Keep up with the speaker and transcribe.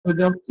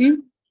productive,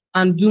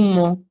 and do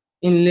more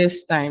in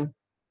less time.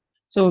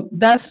 So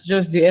that's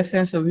just the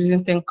essence of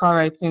using technical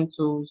writing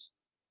tools.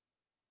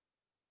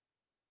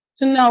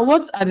 So now,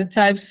 what are the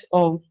types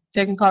of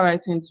technical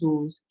writing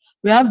tools?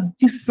 We have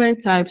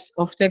different types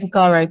of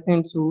technical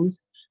writing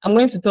tools. I'm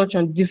going to touch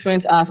on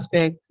different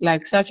aspects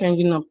like search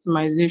engine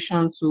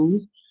optimization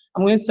tools.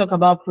 I'm going to talk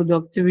about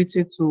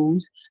productivity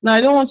tools. Now,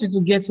 I don't want you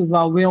to get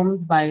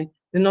overwhelmed by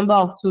the number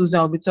of tools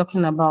I'll be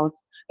talking about.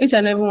 Each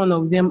and every one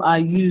of them are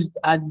used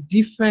at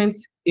different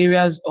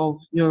areas of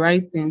your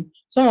writing.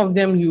 Some of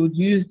them you would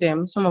use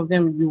them, some of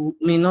them you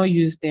may not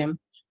use them.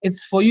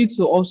 It's for you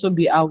to also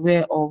be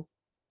aware of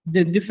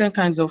the different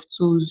kinds of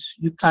tools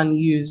you can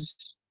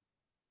use.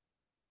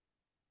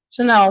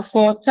 So now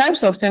for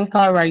types of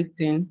technical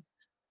writing,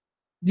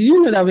 did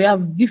you know that we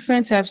have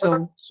different types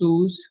of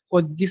tools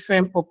for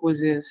different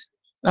purposes?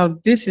 Now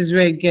this is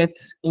where it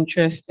gets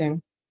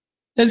interesting.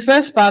 So the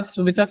first part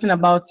we'll be talking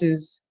about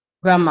is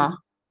grammar.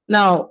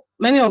 Now,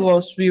 many of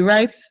us we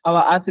write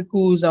our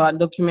articles, our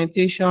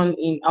documentation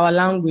in our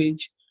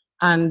language,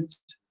 and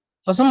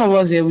for some of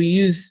us here we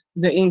use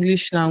the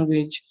English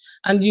language.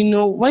 And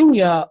when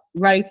you're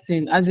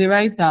writing as a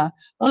writer,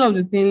 one of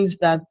the things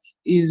that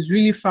is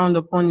really frowned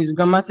upon is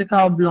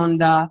grammatical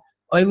blunder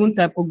or even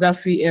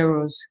typography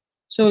errors.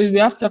 So if we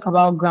have to talk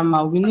about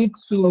grammar, we need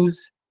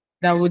tools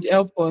that would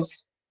help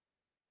us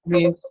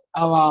with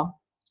our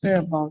sorry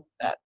about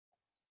that.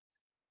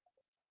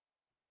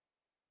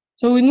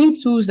 So we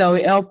need tools that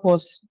will help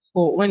us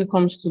for when it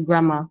comes to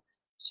grammar.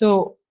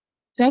 So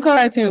technical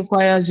writing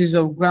requires use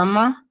of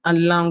grammar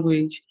and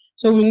language.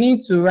 So we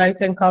need to write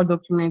technical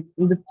documents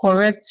in the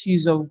correct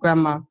use of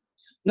grammar.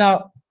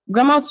 Now,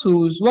 grammar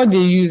tools, what they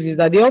use is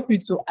that they help you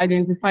to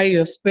identify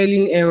your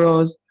spelling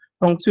errors,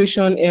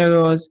 punctuation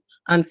errors,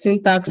 and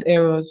syntax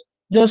errors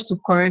just to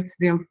correct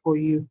them for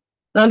you.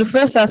 Now, the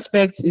first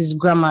aspect is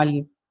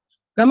Grammarly.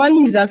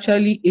 Grammarly is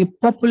actually a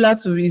popular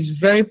tool, it's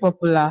very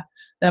popular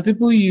that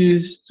people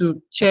use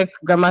to check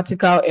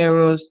grammatical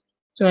errors,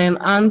 to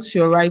enhance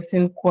your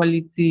writing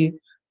quality,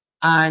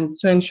 and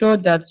to ensure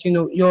that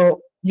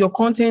your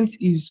content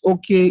is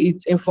okay,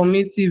 it's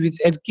informative, it's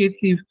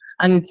educative,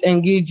 and it's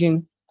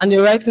engaging. And the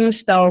writing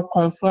style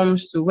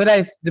conforms to whether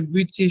it's the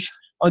British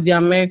or the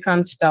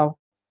American style.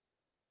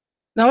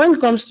 Now, when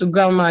it comes to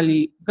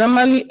Grammarly,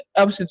 Grammarly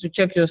helps you to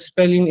check your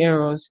spelling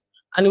errors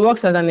and it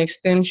works as an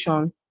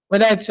extension,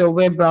 whether it's your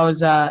web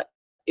browser,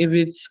 if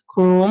it's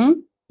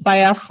Chrome,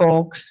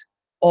 Firefox,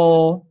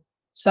 or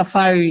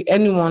Safari,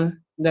 anyone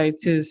that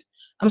it is.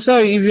 I'm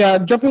sorry if you are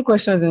dropping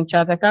questions in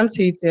chat. I can't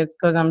see it yet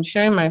because I'm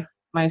sharing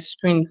my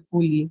screen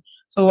fully.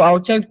 So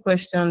I'll check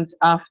questions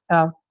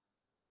after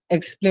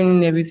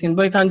explaining everything.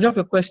 But you can drop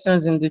your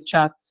questions in the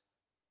chat.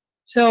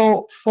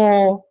 So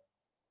for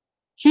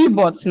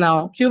Qbots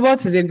now.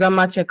 Qbots is a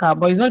grammar checker,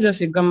 but it's not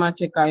just a grammar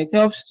checker. It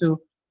helps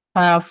to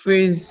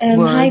paraphrase Hi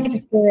words.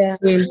 Victoria.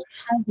 Say,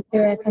 Hi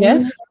Victoria. Can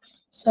yes? you?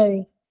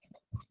 Sorry,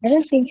 I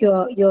don't think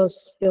your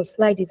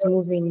slide is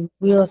moving.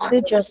 We are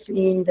still just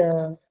seeing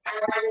the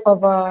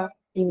cover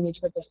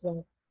image of the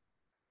slide.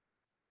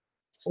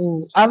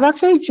 Oh, I've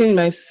actually changed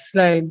my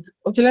slide.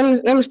 Okay,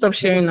 let me stop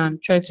sharing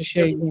and try to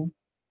share again.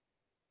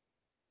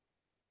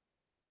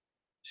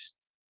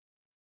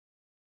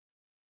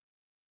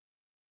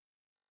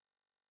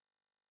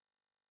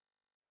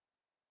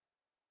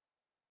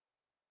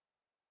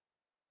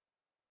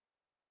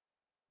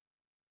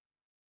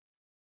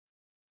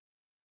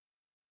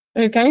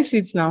 Okay, can you see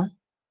it now?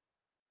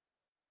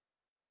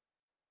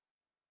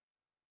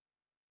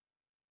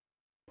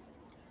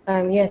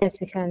 Yes,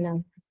 we can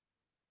now.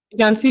 You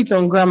can see it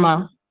on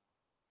grammar.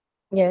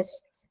 Yes.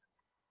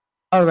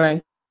 All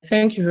right,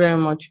 thank you very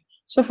much.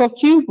 So for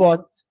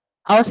Qbots,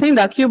 I was saying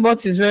that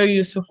Qbot is very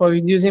useful for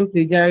reducing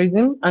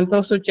plagiarism and it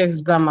also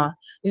checks grammar.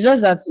 It's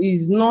just that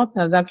it's not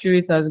as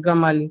accurate as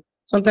Grammarly.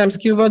 Sometimes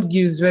Qbot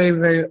gives very,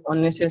 very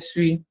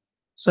unnecessary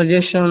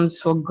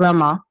suggestions for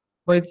grammar,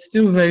 but it's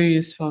still very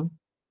useful.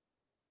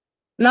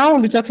 Now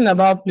we'll be talking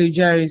about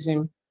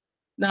plagiarism.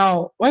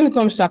 Now, when it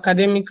comes to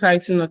academic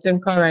writing or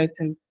technical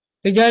writing,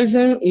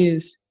 plagiarism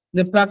is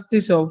the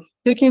practice of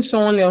taking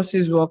someone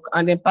else's work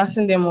and then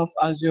passing them off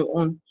as your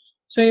own.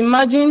 So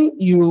imagine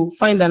you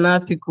find an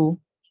article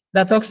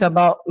that talks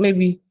about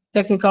maybe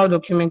technical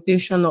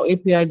documentation or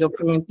API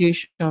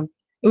documentation.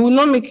 It will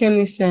not make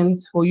any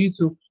sense for you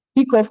to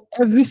pick off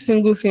every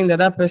single thing that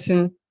that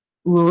person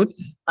wrote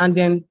and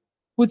then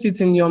put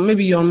it in your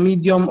maybe your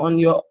medium on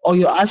your or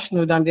your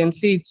Ashnode and then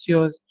say it's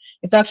yours.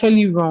 It's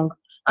actually wrong.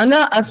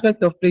 Another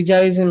aspect of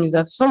plagiarism is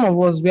that some of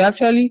us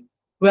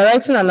we're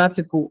writing an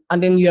article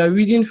and then you are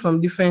reading from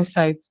different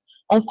sites.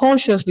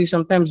 Unconsciously,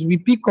 sometimes we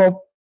pick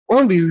up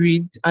when we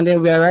read and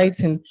then we are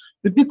writing,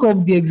 we pick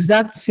up the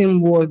exact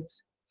same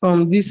words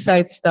from these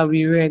sites that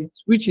we read,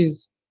 which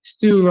is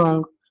still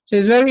wrong. So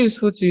it's very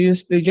useful to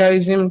use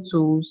plagiarism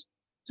tools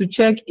to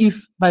check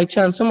if by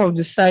chance some of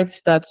the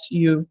sites that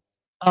you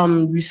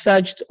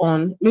researched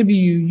on, maybe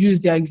you use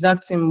the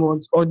exact same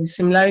words or the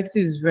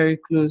similarity is very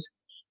close.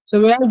 So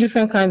we have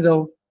different kinds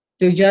of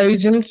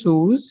plagiarism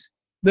tools.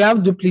 We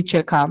have duplicate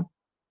checker.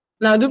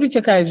 Now,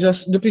 DupliChecker is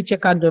just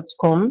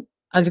duplichecker.com.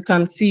 As you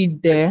can see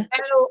it there,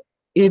 Hello.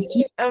 it's,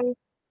 Um.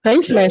 can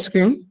you see my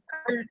screen?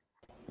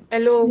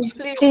 Hello. Please,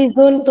 Please. please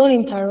don't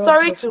interrupt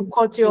Sorry the to people,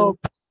 cut you please.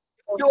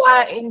 off. You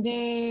are in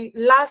the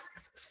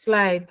last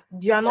slide.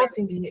 You are not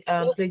in the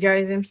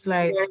plagiarism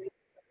slide.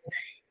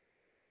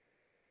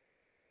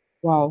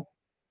 Wow.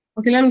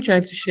 Okay, let me try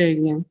to share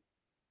again.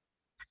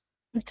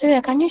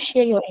 Victoria, can you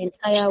share your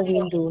entire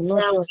window,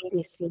 not just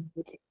a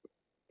slide?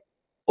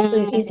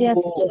 So it's easier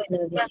to Oh, just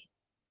navigate.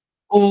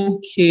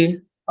 okay.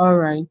 All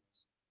right.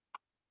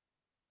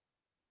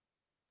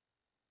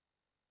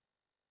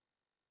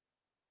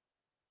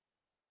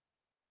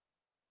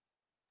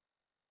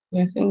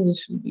 Yeah, I think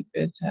this should be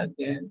better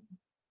then.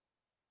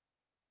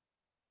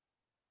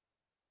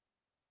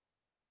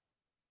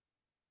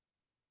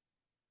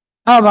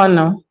 How about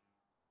now?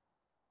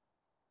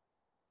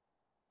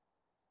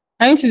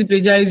 Can you see the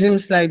plagiarism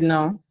slide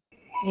now?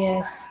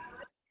 Yes.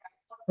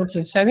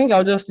 Okay, so I think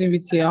I'll just leave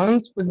it here. I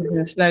want to put it in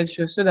a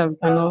slideshow so that we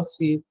can all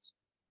see it.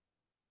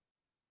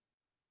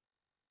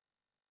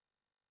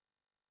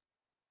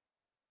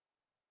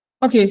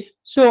 Okay,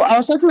 so I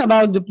was talking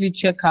about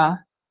DupliChecker,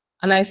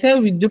 and I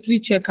said with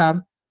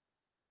DupliChecker,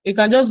 you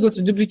can just go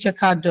to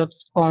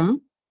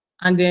duplichecker.com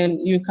and then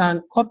you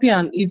can copy,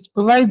 and it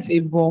provides a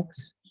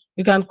box.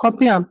 You can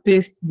copy and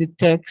paste the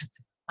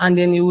text, and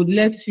then it would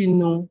let you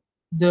know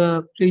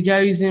the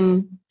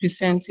plagiarism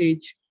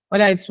percentage,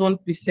 whether it's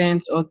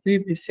 1% or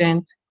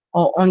 3%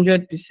 or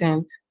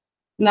 100%.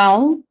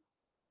 Now,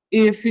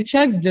 if you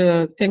check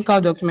the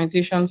technical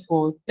documentation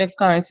for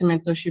technical writing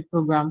mentorship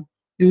program,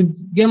 you would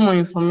get more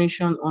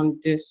information on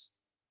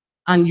this,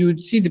 and you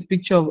would see the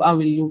picture of how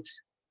it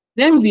looks.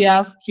 Then we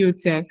have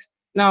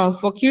QText. Now,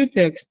 for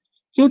QText,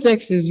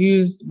 QText is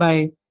used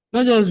by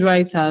not just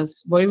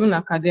writers but even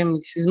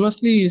academics. It's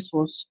mostly used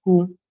for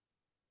school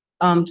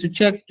to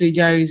check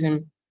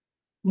plagiarism.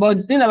 But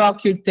the thing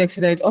about QText is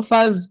that it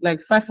offers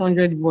like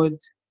 500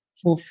 words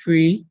for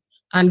free,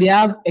 and they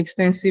have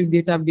extensive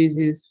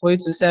databases for you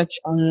to search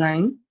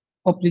online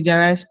for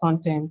plagiarized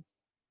content.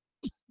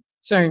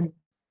 Sorry.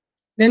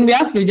 Then we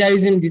have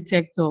plagiarism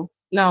detector.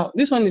 Now,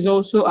 this one is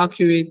also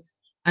accurate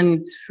and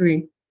it's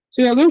free.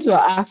 So you're going to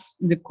ask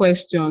the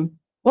question,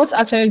 what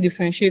actually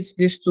differentiates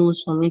these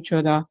tools from each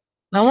other?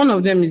 Now, one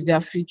of them is their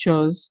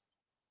features.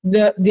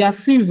 Their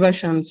free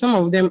version, some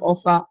of them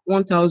offer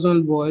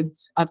 1,000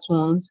 words at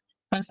once,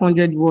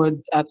 500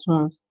 words at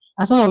once.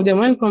 And some of them,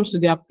 when it comes to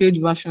their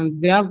paid versions,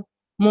 they have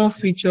more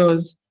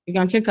features. You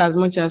can check as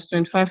much as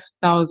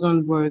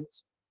 25,000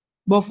 words.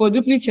 But for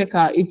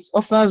DupliChecker, it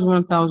offers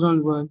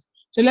 1,000 words.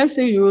 So let's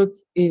say you wrote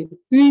a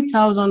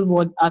 3,000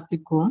 word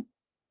article,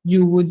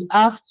 you would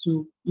have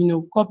to,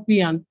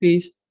 copy and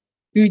paste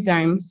 3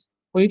 times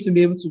for you to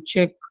be able to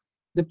check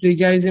the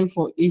plagiarism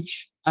for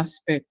each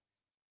aspect.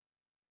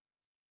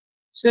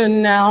 So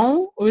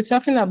now we're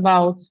talking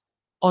about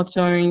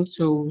authoring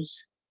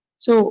tools.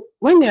 So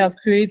when you are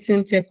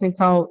creating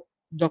technical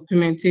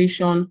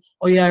documentation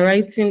or you are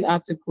writing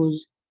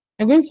articles,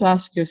 you're going to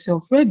ask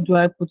yourself, where do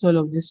I put all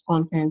of this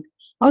content?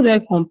 How do I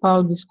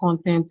compile this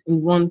content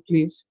in one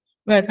place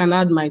where I can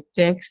add my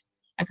text,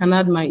 I can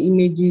add my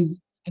images,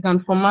 I can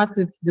format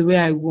it the way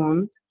I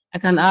want, I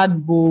can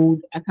add bold,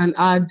 I can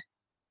add,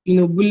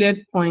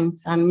 bullet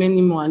points and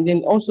many more, and then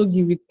also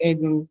give it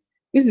headings.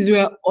 This is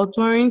where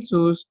authoring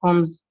tools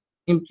comes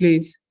in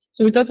place.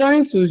 So with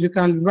authoring tools, you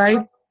can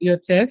write your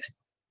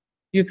text,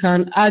 you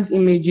can add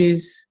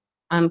images,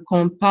 and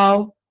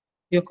compile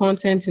your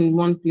content in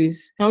one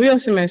place. Can we all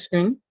see my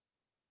screen?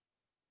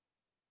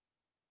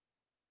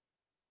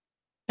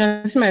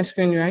 Can you see my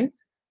screen, right?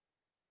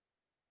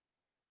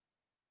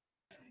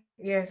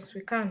 Yes,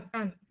 we can.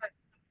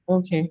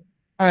 Okay.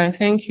 All right.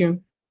 Thank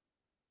you.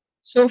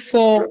 So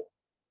for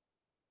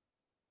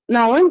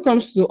now, when it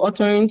comes to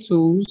authoring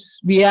tools,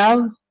 we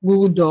have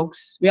Google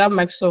Docs, we have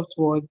Microsoft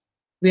Word,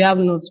 we have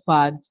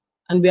Notepad,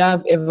 and we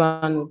have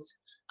Evernote.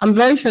 I'm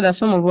very sure that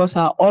some of us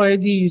are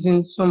already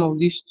using some of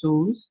these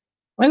tools.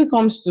 When it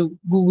comes to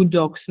Google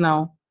Docs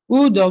now,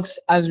 Google Docs,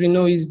 as we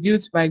know, is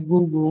built by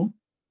Google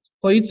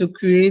for you to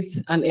create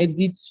and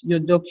edit your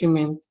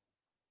documents.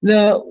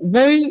 The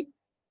very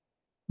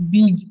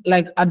big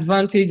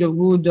advantage of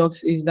Google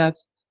Docs is that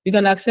you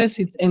can access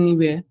it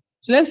anywhere.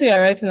 So let's say you're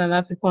writing an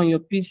article on your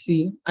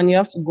PC and you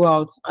have to go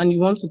out and you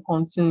want to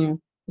continue.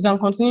 You can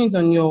continue it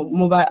on your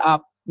mobile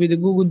app with the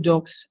Google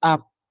Docs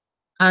app.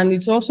 And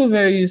it's also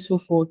very useful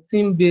for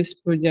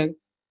team-based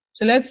projects.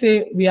 So let's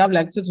say we have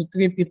like 2 to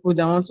 3 people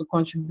that want to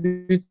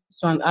contribute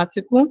to an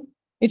article.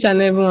 Each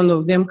and every one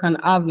of them can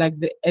have like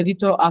the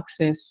editor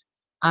access,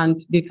 and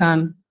they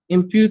can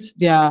impute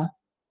their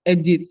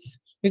edits.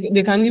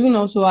 They can even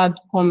also add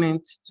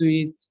comments to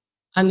it.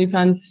 And you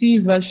can see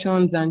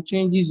versions and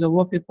changes of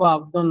what people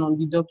have done on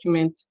the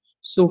documents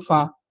so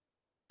far.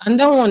 And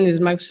that one is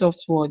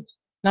Microsoft Word.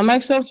 Now,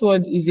 Microsoft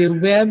Word is a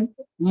web,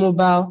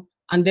 mobile,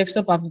 and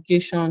desktop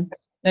application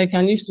that you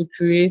can use to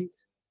create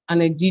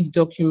and edit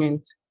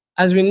documents.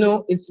 As we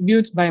know, it's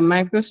built by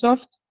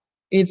Microsoft.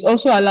 It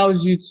also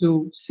allows you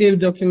to save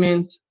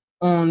documents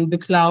on the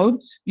cloud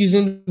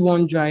using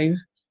OneDrive.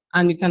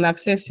 and you can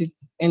access it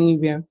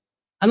anywhere.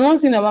 And one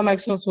thing about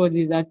Microsoft Word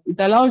is that it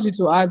allows you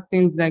to add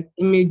things like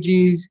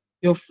images,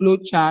 your flow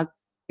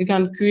charts. You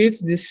can create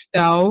the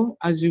style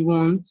as you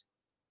want,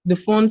 the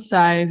font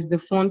size, the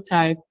font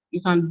type.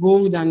 You can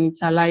bold and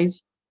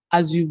italize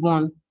as you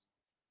want.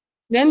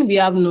 Then we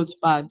have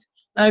Notepad.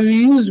 Now, if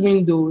you use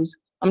Windows,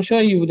 I'm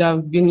sure you would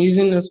have been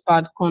using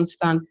Notepad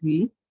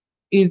constantly.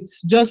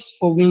 It's just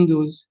for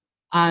Windows,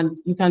 and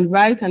you can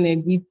write and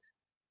edit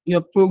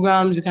your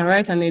programs. You can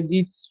write and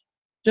edit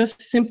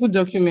just simple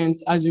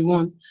documents as you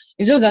want.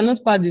 It's just that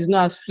Notepad is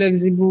not as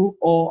flexible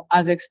or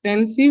as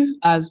extensive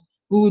as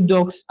Google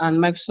Docs and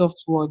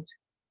Microsoft Word.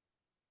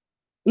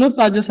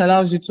 Notepad just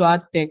allows you to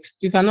add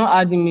text. You cannot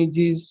add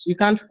images. You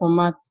can't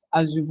format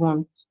as you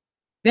want.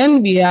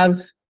 Then we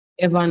have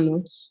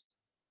Evernote.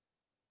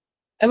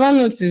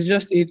 Evernote is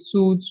just a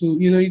tool to,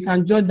 you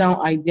can jot down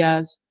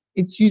ideas.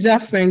 It's user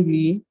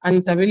friendly and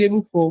it's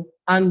available for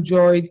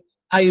Android,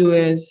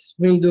 iOS,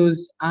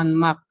 Windows, and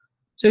Mac.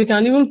 So you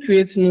can even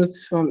create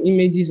notes from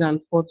images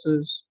and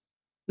photos.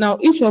 Now,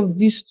 each of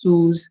these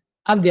tools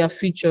have their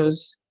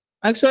features.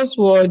 Microsoft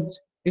Word,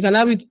 you can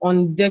have it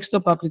on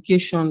desktop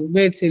application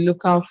where it's a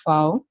local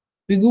file.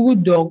 With Google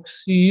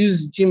Docs, you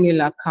use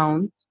Gmail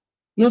accounts.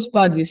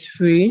 Notepad is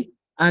free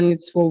and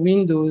it's for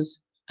Windows.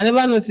 And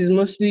Evernote is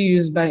mostly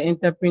used by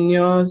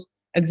entrepreneurs,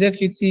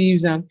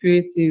 executives, and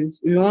creatives.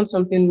 If you want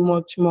something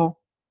much more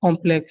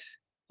complex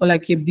for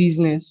like a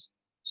business.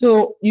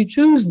 So you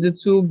choose the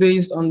tool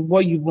based on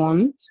what you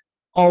want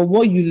or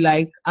what you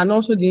like, and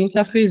also the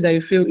interface that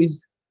you feel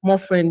is more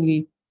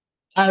friendly,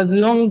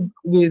 along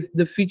with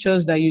the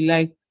features that you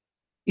like.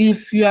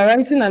 If you are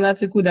writing an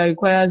article that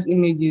requires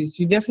images,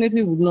 you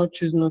definitely would not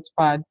choose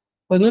Notepad,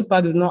 because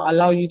Notepad will not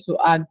allow you to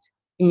add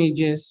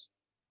images.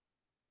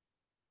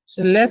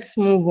 So let's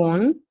move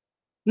on.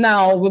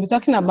 Now we'll be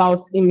talking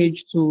about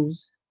image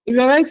tools. If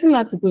you're writing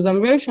articles,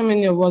 I'm very sure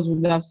many of us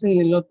would have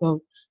seen a lot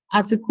of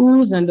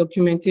articles and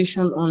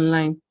documentation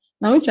online.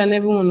 Now, each and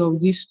every one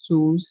of these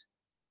tools,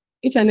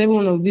 each and every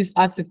one of these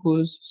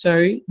articles,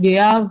 sorry, they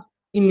have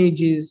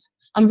images.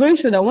 I'm very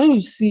sure that when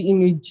you see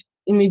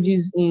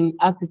images in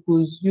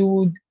articles,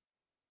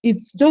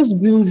 it just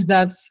builds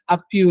that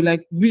appeal.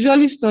 Like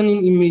visually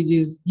stunning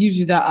images gives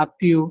you that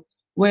appeal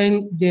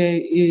when there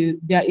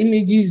are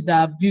images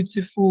that are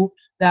beautiful,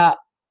 that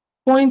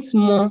points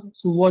more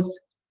to what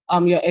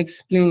you're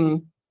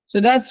explaining.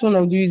 So that's one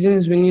of the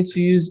reasons we need to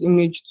use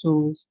image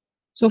tools.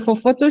 So for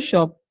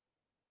Photoshop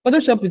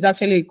is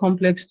actually a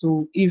complex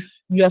tool. If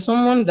you are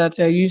someone that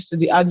are used to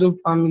the Adobe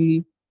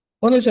family,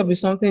 Photoshop is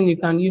something you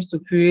can use to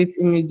create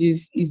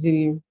images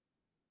easily.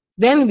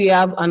 Then we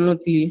have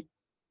Anotly.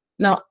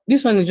 Now,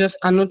 this one is just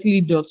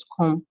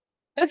anotly.com.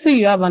 Let's say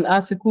you have an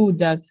article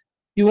that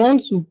you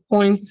want to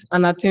point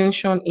an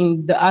attention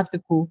in the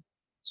article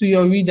to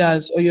your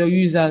readers or your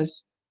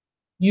users.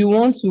 You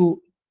want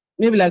to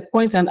maybe like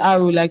point an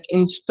arrow, like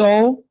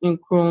install in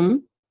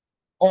Chrome,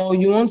 or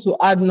you want to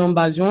add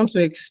numbers, you want to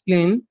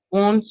explain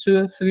 1,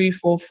 2, 3,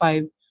 4,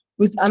 5.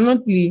 With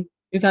Anotly,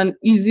 you can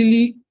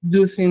easily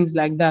do things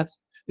like that.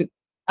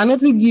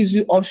 Anotly gives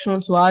you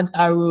option to add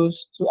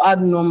arrows, to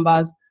add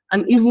numbers,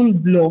 and even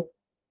blur.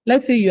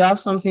 Let's say you have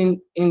something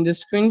in the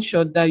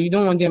screenshot that you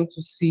don't want them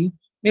to see,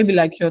 maybe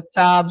like your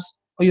tabs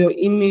or your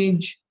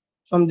image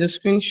from the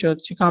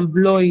screenshot, you can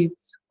blur it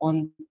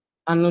on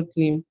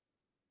Anotly.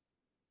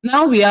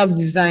 Now we have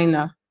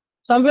designer.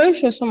 So I'm very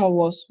sure some of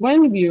us,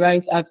 when we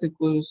write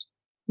articles,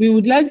 we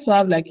would like to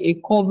have like a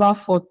cover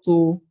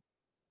photo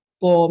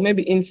for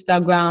maybe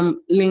Instagram,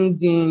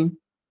 LinkedIn,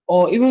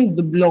 or even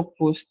the blog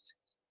post.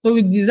 So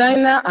with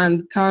designer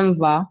and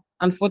Canva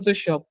and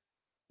Photoshop,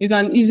 you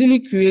can easily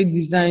create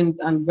designs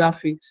and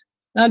graphics.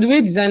 Now the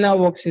way designer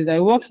works is that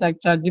it works like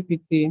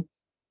ChatGPT,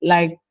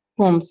 like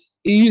prompts.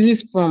 It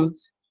uses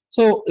prompts.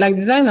 So like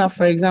designer,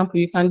 for example,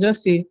 you can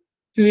just say,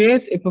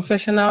 create a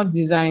professional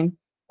design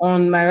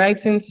on my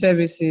writing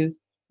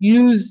services,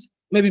 use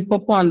maybe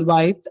purple and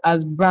white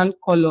as brand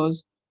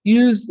colors,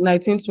 use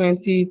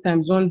 1920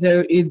 times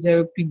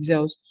 1080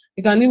 pixels.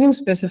 You can even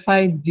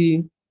specify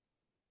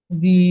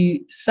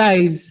the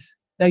size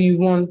that you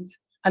want,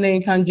 and then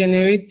you can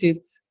generate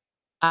it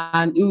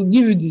and it will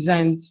give you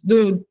designs.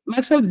 Though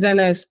Microsoft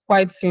Designer is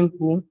quite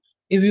simple.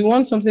 If you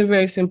want something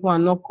very simple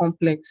and not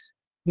complex,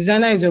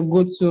 Designer is your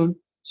go-to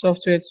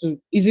software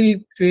to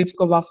easily create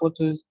cover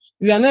photos.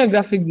 If you are not a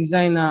graphic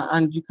designer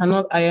and you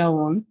cannot hire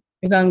one,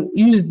 you can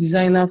use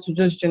Designer to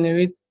just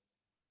generate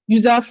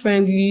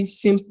user-friendly,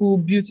 simple,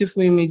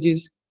 beautiful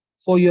images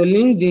for your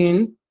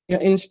LinkedIn, your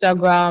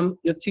Instagram,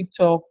 your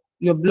TikTok,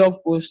 your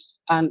blog posts,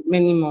 and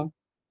many more.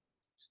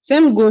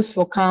 Same goes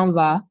for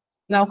Canva.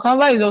 Now,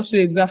 Canva is also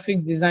a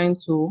graphic design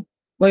tool,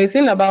 but the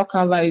thing about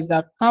Canva is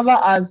that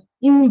Canva has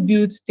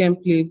inbuilt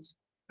templates,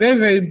 very,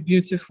 very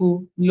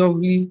beautiful,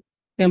 lovely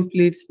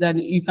templates that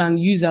you can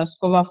use as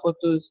cover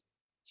photos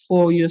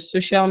for your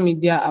social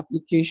media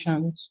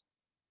applications.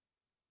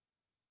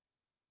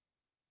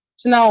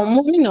 So now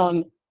moving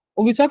on,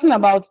 we'll be talking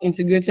about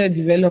integrated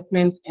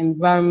development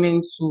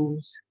environment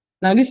tools.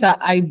 Now these are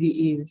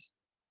IDEs.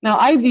 Now,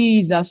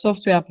 IDEs are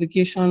software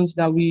applications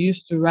that we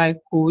use to write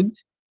code.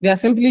 They are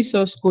simply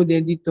source code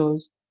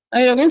editors.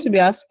 Now, you're going to be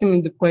asking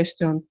me the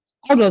question,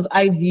 how does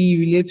IDE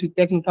relate to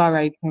technical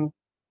writing?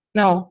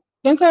 Now,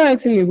 technical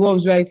writing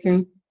involves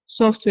writing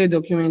software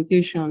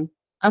documentation,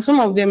 and some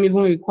of them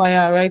even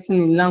require writing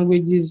in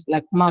languages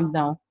like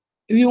Markdown.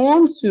 If you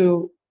want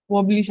to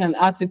publish an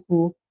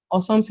article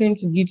or something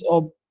to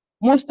GitHub,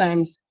 most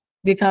times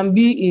they are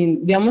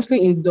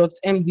mostly in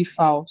 .md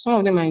file. Some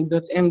of them are in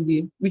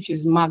 .md, which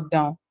is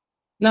Markdown.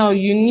 Now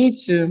you need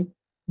to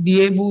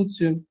be able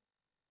to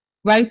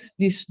write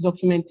this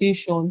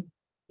documentation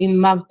in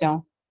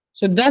Markdown.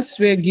 So that's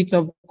where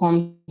GitHub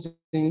comes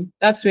in.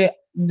 That's where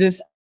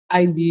this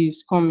ID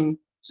is coming.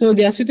 So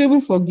they are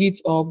suitable for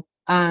GitHub,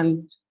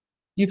 and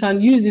you can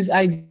use these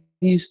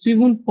IDs to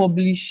even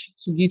publish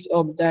to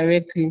GitHub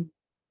directly.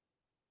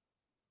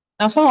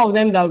 Now, some of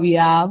them that we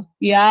have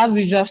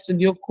Visual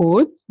Studio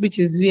Code, which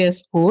is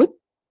VS Code.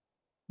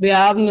 We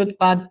have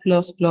Notepad++,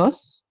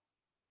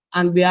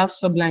 and we have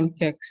Sublime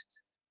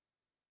Text.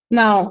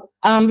 Now,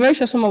 I'm very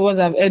sure some of us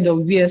have heard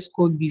of VS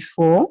Code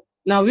before.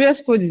 Now,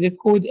 VS Code is a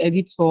code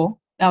editor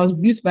that was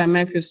built by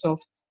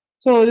Microsoft.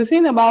 So the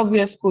thing about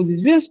VS Code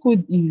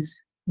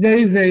is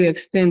very, very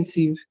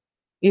extensive.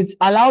 It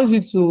allows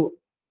you to,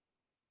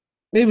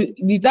 maybe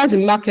it has a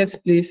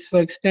marketplace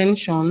for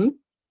extension.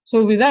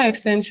 So with that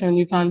extension,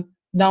 you can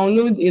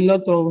download a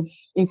lot of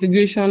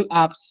integration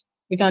apps.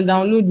 You can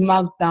download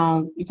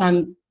Markdown. You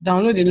can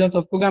download a lot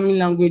of programming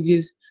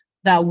languages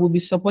that will be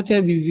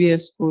supported with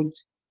VS Code.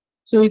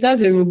 So it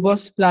has a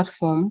robust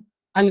platform,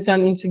 and you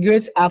can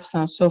integrate apps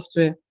and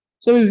software.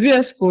 So with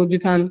VS Code, you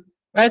can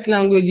write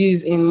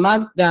languages in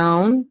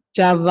Markdown,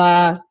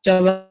 Java,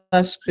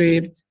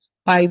 JavaScript,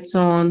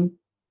 Python,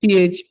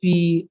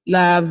 PHP,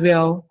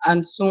 Laravel,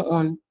 and so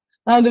on.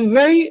 Now,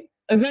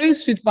 a very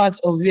sweet part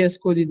of VS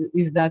Code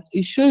is that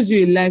it shows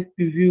you a live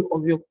preview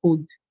of your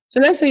code. So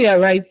let's say you're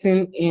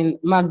writing in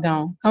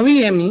Markdown. Can we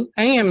hear me?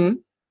 Can you hear me?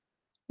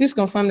 Please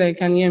confirm that you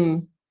can hear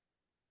me.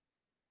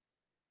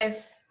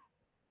 Yes.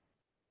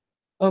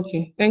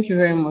 Okay, thank you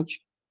very much.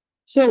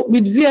 So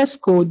with VS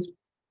Code,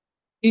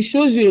 it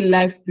shows you a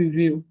live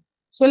preview.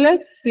 So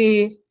let's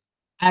say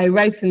I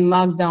write in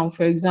Markdown,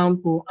 for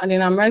example, and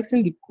then I'm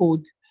writing the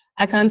code.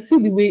 I can see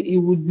the way it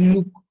would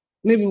look,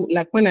 maybe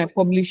like when I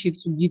publish it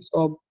to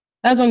GitHub.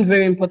 That's one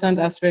very important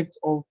aspect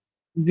of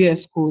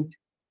VS Code.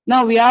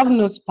 Now we have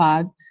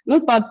Notepad.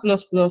 Notepad++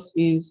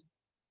 is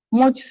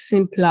much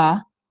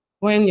simpler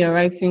when you're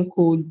writing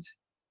code,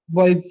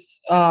 but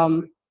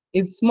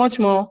it's much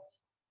more,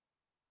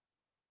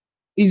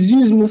 it's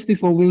used mostly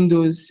for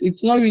Windows.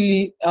 It's not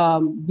really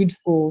good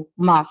for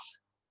Mac.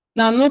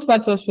 Now,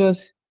 Notepad++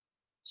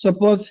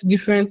 supports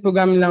different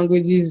programming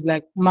languages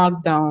like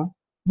Markdown,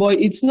 but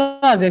it's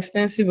not as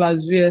extensive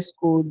as VS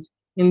Code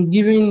in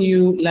giving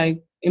you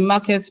like a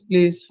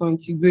marketplace for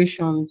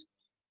integrations.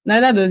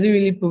 Neither does it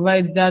really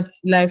provide that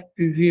live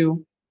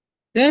preview.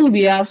 Then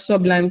we have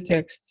Sublime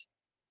Text.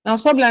 Now,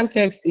 Sublime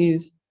Text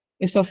is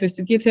a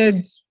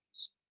sophisticated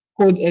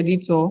code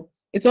editor.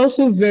 It's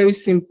also very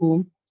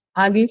simple,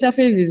 and the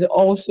interface is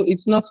also,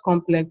 it's not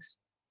complex.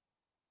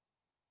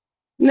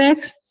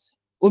 Next,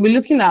 we'll be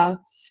looking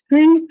at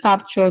screen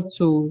capture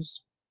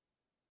tools.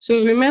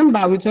 So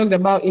remember, we talked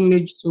about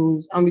image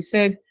tools, and we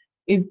said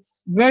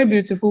it's very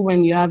beautiful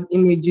when you have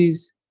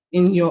images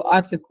in your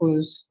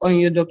articles or in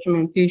your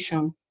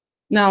documentation.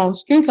 Now,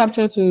 screen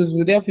capture tools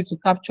will help you to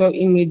capture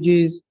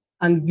images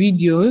and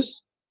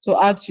videos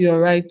to add to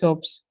your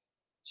write-ups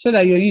so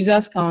that your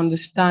users can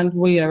understand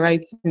what you're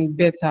writing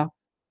better.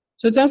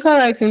 So technical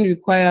writing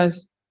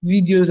requires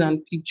videos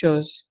and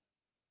pictures.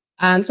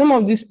 And some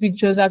of these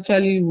pictures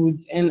actually would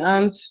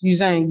enhance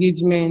user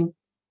engagement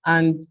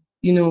and,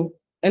 you know,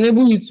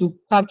 enable you to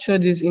capture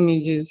these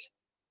images.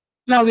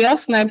 Now we have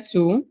Snipe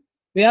Tool,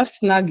 we have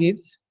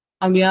Snagit,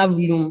 and we have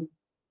Loom.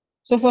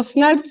 So for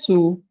Snipe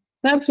Tool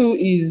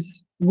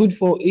is good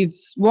for, it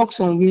works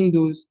on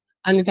Windows,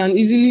 and you can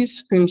easily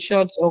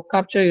screenshot or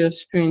capture your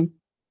screen,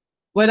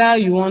 whether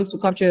you want to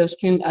capture your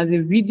screen as a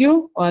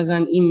video or as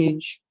an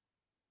image.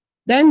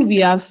 Then we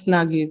have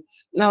Snagit.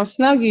 Now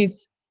Snagit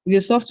is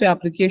a software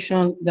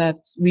application that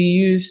we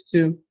use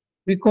to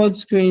record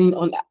screen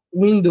on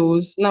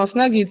Windows. Now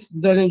Snagit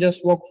doesn't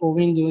just work for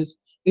Windows,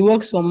 it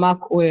works for Mac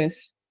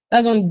OS.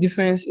 That's one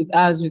difference it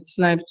has with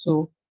Snipe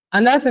Tool.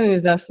 And that thing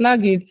is that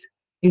Snagit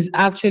is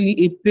actually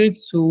a paid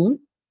tool.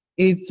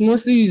 It's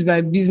mostly used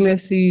by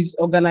businesses,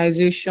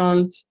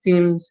 organizations,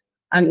 teams,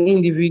 and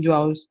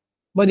individuals.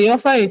 But they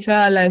offer a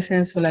trial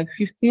license for like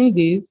 15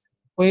 days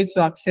for you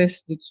to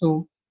access the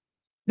tool.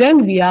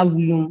 Then we have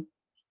Loom.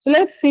 So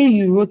let's say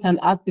you wrote an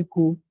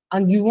article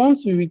and you want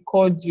to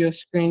record your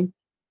screen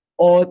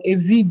or a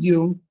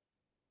video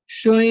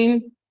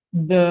showing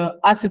the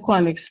article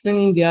and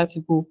explaining the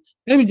article,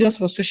 maybe just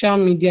for social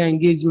media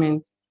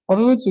engagement, for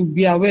people to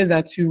be aware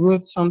that you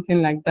wrote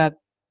something like that.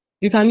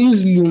 You can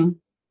use Loom.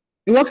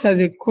 It works as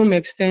a Chrome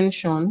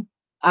extension,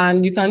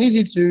 and you can use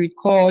it to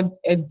record,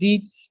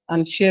 edit,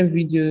 and share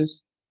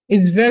videos.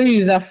 It's very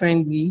user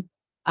friendly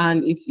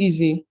and it's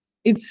easy.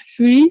 It's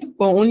free,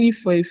 but only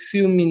for a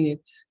few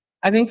minutes.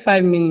 I think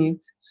 5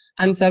 minutes.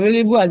 And it's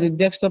available as a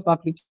desktop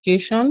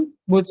application,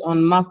 both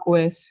on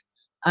macOS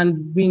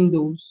and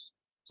Windows.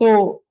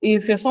 So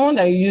if you're someone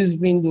that use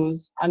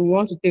Windows and you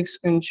want to take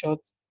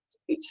screenshots,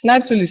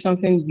 Snaptool is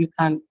something you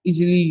can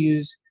easily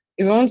use.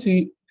 If you want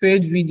to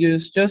create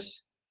videos,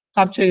 just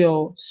capture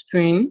your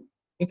screen.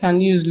 You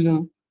can use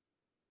Loom.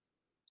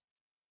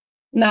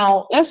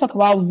 Now, let's talk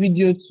about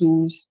video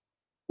tools,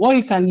 what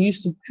you can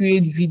use to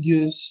create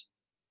videos.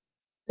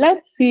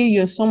 Let's say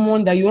you're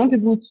someone that you want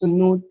people to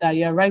know that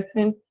you're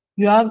writing,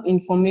 you have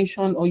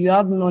information or you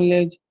have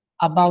knowledge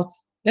about,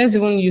 let's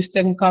even use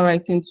technical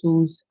writing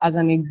tools as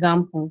an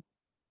example.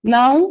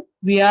 Now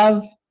we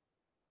have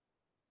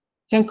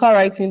technical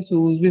writing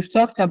tools. We've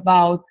talked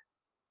about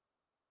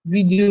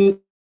video,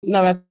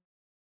 now we're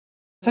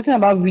talking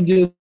about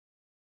video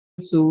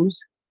tools.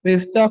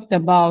 We've talked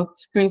about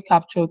screen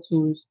capture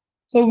tools.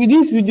 So with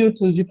these video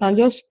tools, you can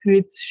just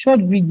create short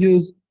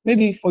videos,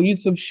 maybe for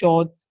YouTube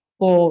Shorts,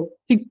 for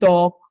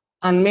TikTok,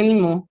 and many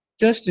more,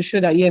 just to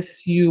show that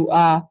yes, you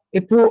are a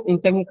pro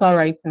in technical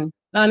writing.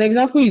 Now, an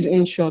example is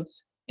InShot.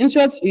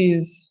 InShot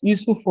is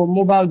useful for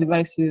mobile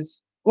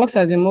devices, works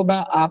as a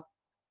mobile app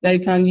that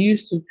you can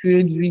use to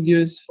create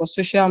videos for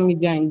social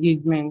media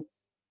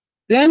engagements.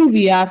 Then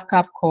we have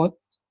CapCut.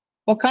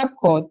 For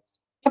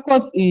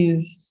CapCut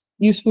is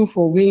useful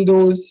for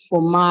Windows,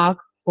 for Mac,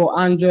 for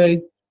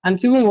Android, and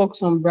it even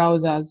works on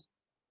browsers.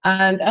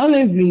 And I don't know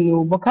if you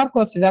know, but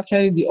CapCut is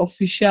actually the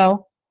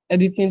official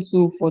editing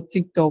tool for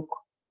TikTok.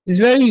 It's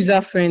very user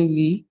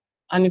friendly,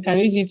 and you can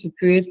use it to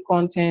create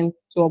content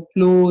to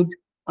upload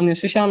on your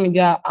social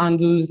media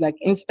handles like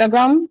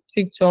Instagram,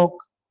 TikTok,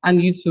 and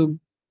YouTube.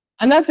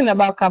 Another thing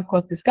about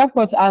CapCut is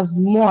CapCut has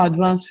more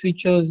advanced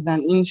features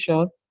than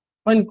InShot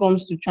when it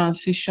comes to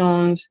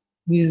transitions,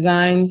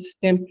 designs,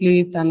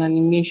 templates, and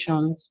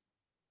animations.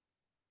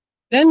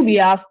 Then we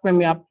have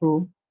Premiere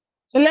Pro.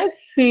 So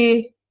let's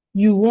say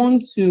you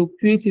want to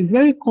create a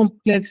very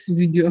complex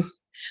video.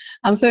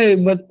 I'm sorry,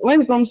 but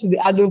when it comes to the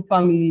Adobe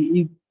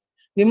family,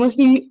 they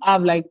mostly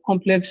have like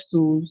complex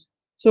tools.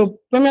 So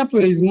Premiere Pro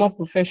is more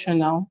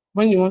professional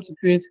when you want to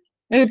create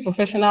very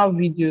professional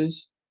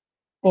videos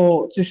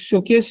or to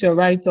showcase your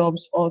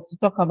write-ups or to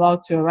talk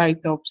about your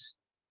write-ups.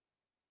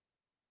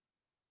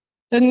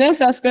 The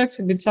next aspect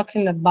we'll be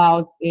talking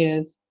about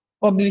is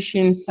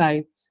publishing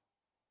sites.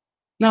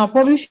 Now,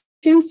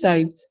 publishing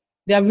sites,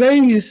 they are very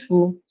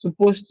useful to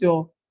post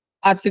your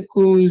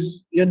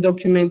articles, your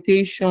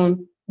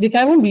documentation. They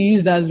can even be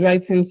used as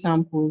writing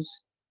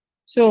samples.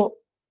 So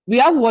we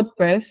have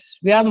WordPress,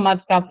 we have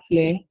Madcap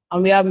Flare,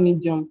 and we have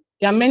Medium.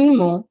 There are many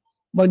more,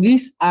 but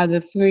these are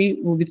the three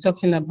we'll be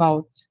talking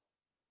about.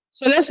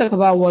 So let's talk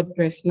about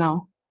WordPress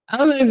now. I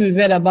don't know if you've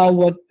heard about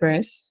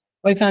WordPress,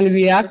 or you can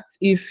react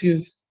if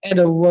you've heard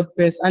of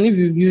WordPress and if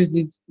you've used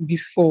it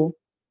before.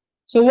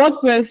 So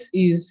WordPress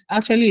is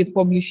actually a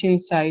publishing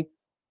site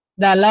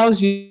that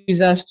allows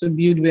users to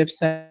build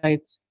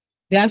websites.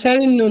 They're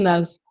actually known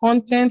as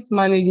content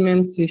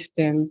management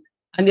systems,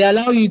 and they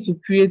allow you to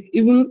create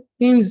even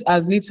things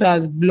as little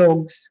as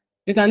blogs.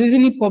 You can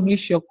easily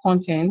publish your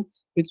content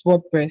with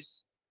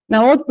WordPress.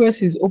 Now,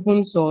 WordPress is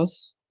open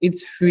source,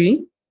 it's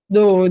free,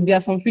 though there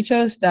are some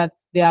features that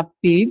they are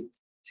paid.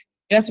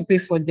 You have to pay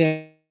for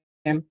them,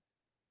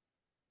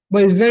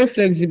 but it's very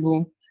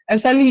flexible,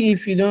 especially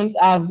if you don't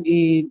have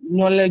a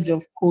knowledge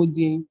of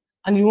coding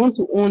and you want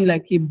to own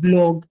like a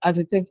blog as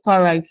a technical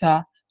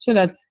writer so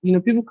that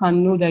people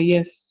can know that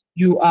yes,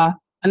 you are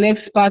an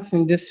expert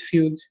in this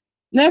field.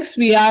 Next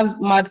we have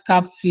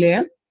Madcap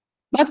Flare.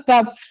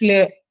 Madcap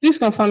Flare, please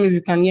confirm if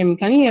you can hear me.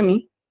 Can you hear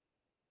me?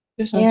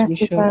 Just want to be Yes,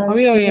 we sure. Can can.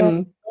 we all We hear can.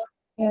 me?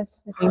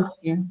 Yes, we Thank can.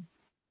 you.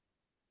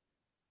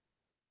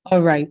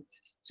 All right.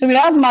 So we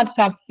have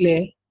Madcap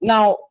Flare.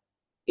 Now,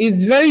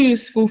 it's very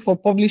useful for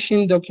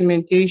publishing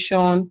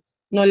documentation,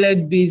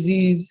 knowledge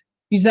bases,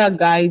 user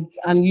guides,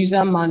 and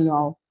user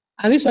manual.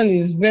 And this one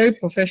is very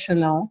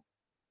professional.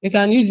 You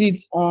can use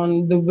it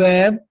on the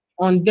web,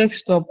 on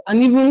desktop,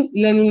 and even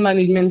learning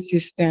management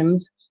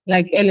systems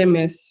like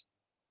LMS.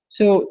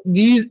 So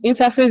the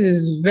interface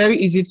is very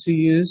easy to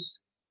use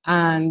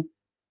and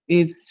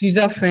it's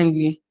user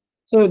friendly.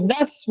 So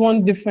that's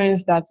one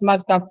difference that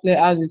Madcap Flare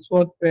has with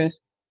WordPress.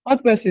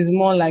 WordPress is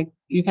more like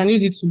you can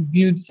use it to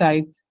build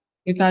sites,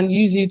 you can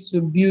use it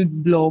to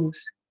build blogs,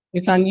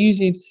 you can use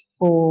it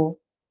for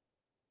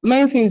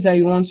many things that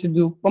you want to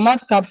do. For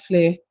Madcap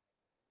Flare,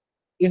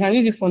 you can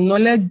use it for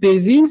knowledge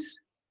bases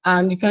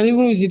and you can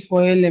even use it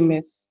for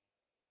LMS.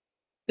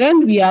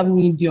 Then we have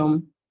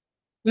Medium.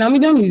 Now,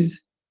 Medium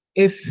is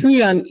a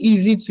free and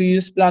easy to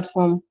use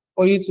platform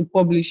for you to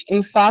publish.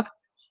 In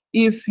fact,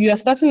 if you are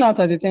starting out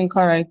as a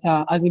technical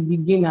writer, as a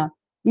beginner,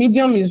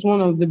 Medium is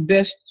one of the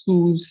best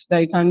tools that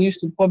you can use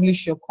to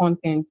publish your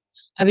content.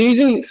 And the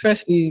reason,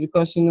 firstly, is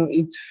because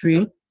it's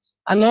free,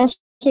 and also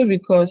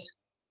because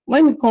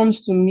when it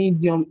comes to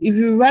Medium, if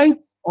you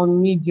write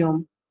on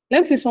Medium,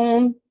 let's say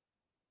someone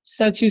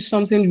searches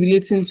something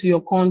relating to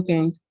your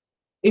content,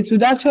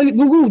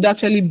 Google would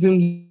actually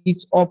bring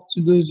it up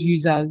to those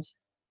users.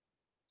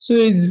 So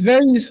it's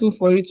very useful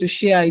for you to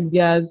share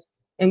ideas,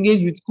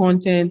 engage with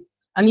content,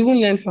 and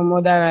even learn from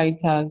other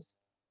writers.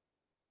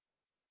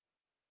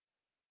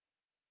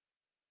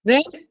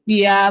 Then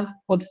we have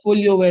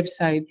portfolio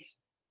websites.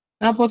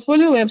 Now,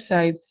 portfolio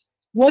websites,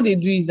 what they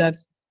do is that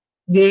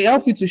they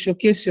help you to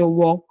showcase your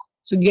work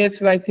to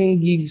get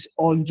writing gigs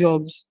or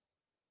jobs.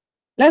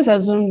 Let's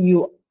assume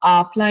you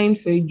are applying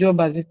for a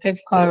job as a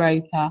technical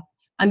writer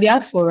and they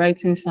ask for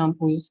writing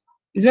samples.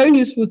 It's very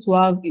useful to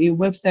have a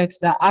website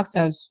that acts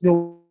as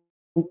your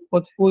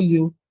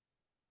portfolio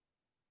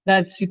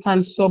that you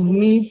can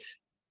submit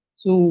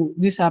to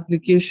this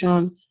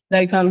application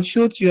that you can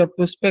show to your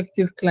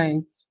prospective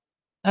clients.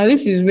 Now,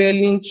 this is where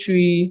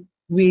Linktree,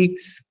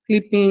 Wix,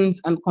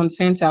 clippings, and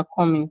consent are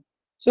coming.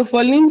 So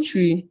for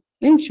Linktree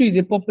is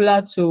a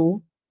popular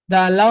tool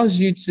that allows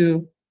you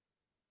to,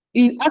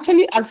 it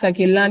actually acts like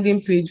a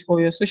landing page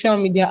for your social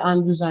media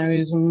handles and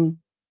resume.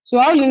 So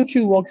how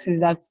Linktree works is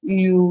that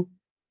you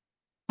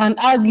can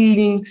add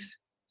links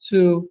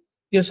to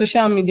your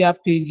social media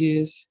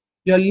pages,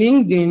 your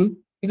LinkedIn.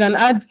 You can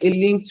add a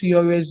link to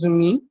your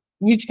resume,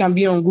 which can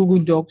be on Google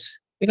Docs.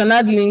 You can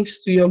add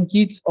links to your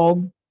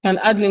GitHub. You can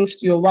add links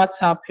to your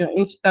WhatsApp, your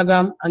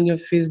Instagram, and your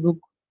Facebook,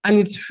 and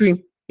it's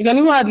free. You can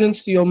even add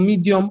links to your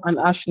Medium and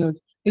Ashnote.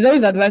 It's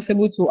always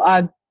advisable to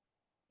add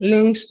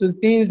links to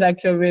things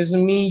like your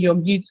resume, your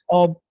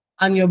GitHub,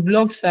 and your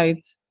blog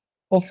sites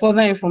for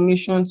further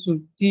information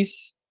to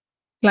these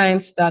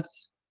clients that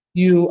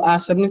you are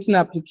submitting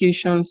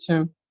application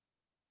to.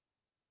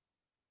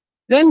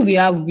 Then we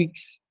have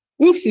Wix.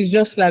 Wix is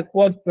just like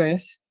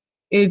WordPress.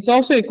 It's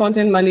also a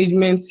content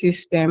management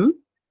system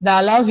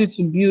that allows you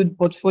to build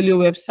portfolio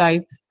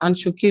websites and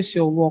showcase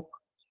your work.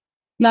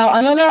 Now,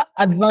 another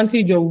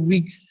advantage of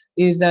Wix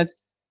is that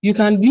you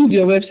can build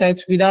your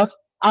website without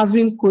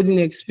having coding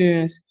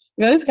experience.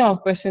 You're this kind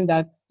of person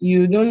that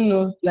you don't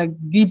know like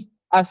deep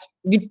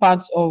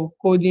parts of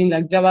coding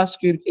like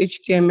JavaScript,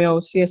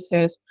 HTML,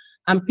 CSS,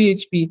 and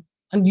PHP,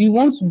 and you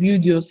want to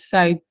build your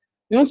site.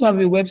 You want to have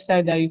a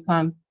website that you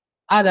can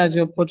add as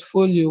your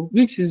portfolio,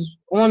 which is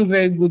one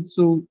very good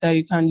tool that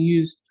you can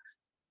use.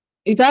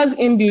 It has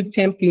inbuilt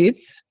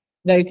templates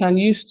that you can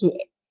use to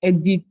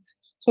edit.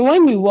 So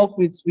when you work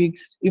with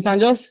Wix, you can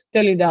just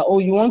tell it that, oh,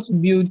 you want to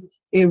build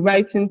a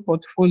writing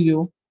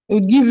portfolio. It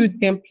will give you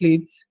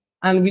templates,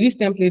 and with this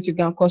template, you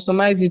can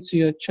customize it to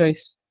your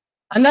choice.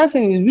 Another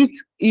thing is Wix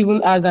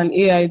even has an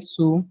AI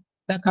tool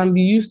that can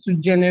be used to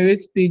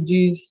generate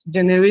pages,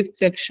 generate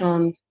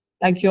sections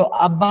like your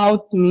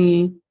about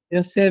me,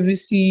 your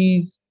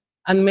services,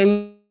 and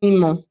many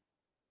more.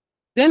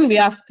 Then we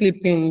have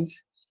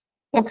clippings.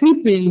 For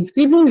clippings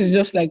is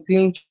just like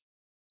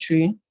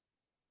Linktree.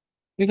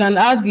 You can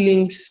add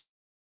links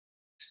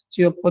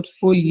to your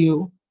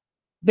portfolio.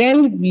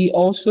 Then we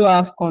also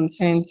have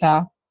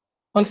Consenter.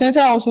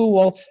 Consenter also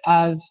works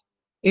as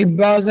a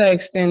browser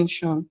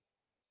extension.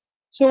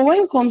 So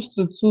when it comes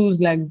to tools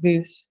like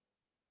this,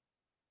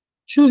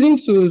 choosing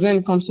tools when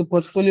it comes to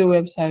portfolio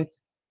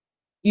websites,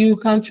 you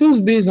can choose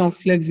based on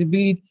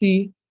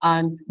flexibility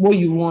and what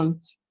you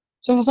want.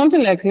 So for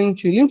something like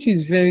Linktree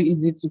is very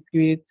easy to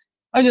create.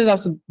 All you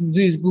just have to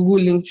do is Google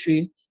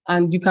Linktree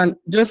and you can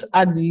just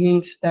add the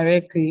links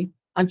directly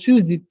and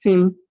choose the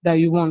theme that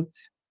you want.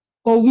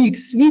 For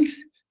Wix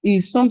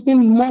is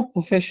something more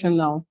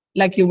professional,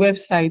 like a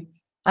website.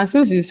 And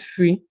since it's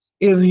free,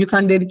 if you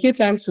can dedicate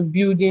time to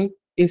building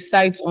a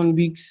site on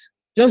Wix,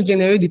 just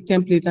generate the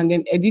template and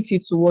then edit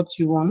it to what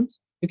you want.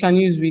 You can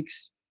use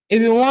Wix.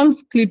 If you want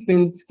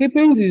clippings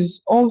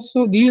is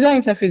also, the user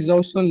interface is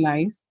also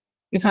nice.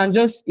 You can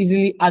just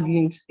easily add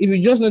links. If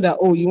you just know that,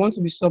 oh, you want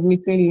to be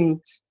submitting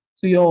links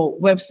to your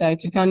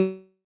website, you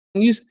can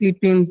use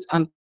clippings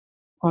and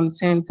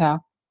consenter.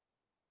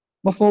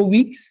 But for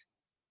Wix,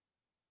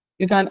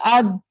 you can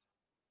add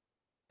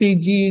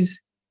pages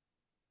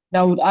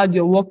that would add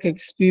your work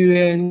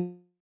experience.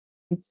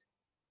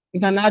 You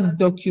can add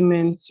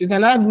documents. You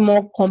can add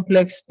more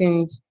complex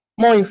things,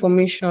 more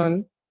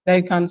information that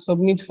you can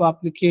submit for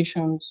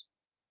applications.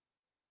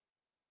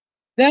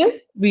 Then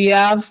we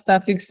have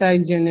static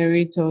site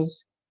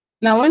generators.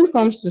 Now, when it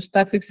comes to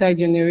static site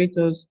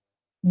generators,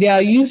 they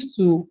are used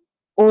to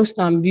host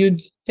and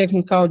build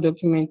technical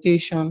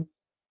documentation.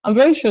 I'm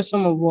very sure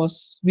some of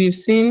us, we've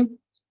seen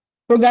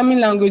programming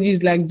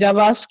languages like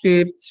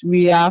JavaScript,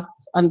 React,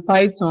 and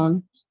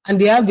Python, and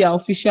they have their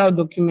official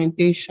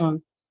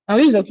documentation. Now,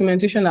 these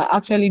documentation are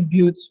actually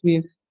built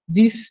with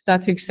these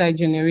static site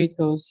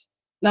generators.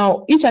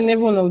 Now, each and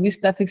every one of these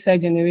static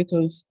site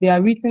generators, they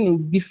are written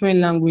in different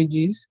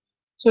languages.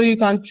 So you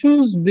can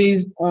choose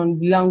based on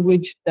the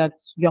language that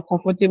you're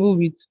comfortable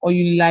with or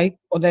you like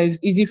or that is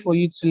easy for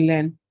you to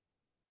learn.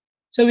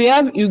 So we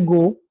have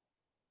Hugo.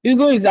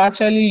 Hugo is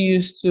actually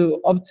used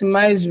to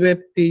optimize web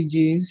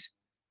pages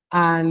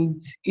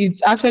and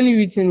it's actually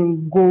written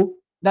in Go,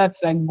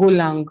 that's like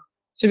Golang.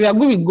 So if you are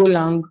good with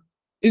Golang,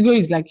 Hugo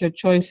is like your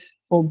choice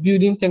for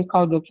building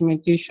technical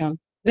documentation.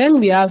 Then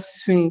we have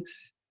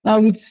Sphinx.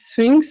 Now with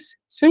Sphinx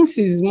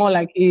is more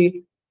like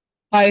a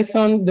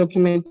Python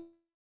documentation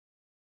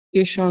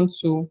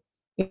tool.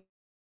 Like Sphinx is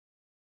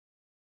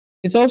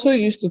It's also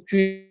used to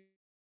create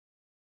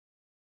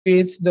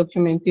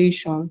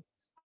documentation.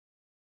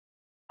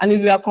 And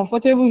if you are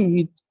comfortable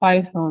with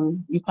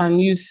Python, you can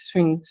use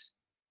Sphinx.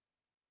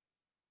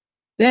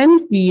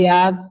 Then we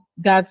have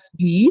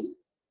Gatsby.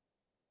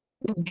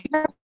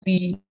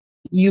 Gatsby,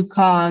 you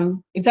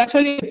can, it's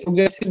actually a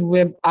progressive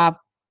web app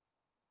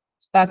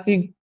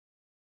static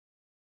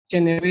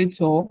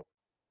generator,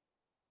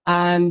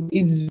 and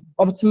it's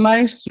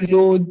optimized to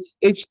load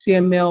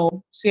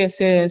HTML,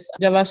 CSS,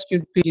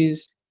 JavaScript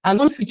pages. And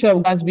one feature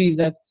of Gatsby is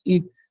that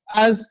it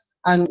has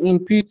an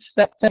inbuilt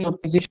set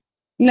optimization.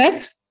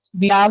 Next,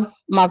 we have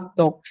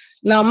MacDocs.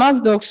 Now,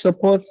 MacDocs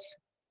supports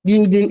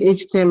building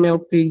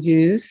HTML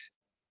pages.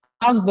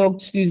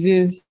 MacDocs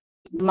uses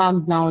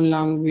Markdown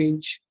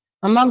language.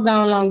 And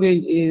Markdown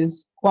language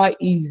is quite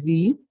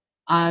easy,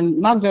 and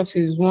MacDocs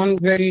is one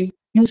very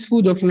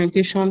useful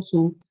documentation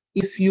tool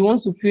if you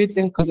want to create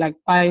things like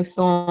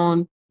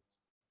Python,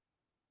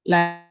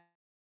 like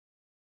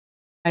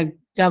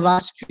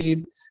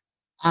JavaScript,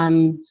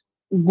 and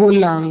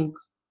Golang.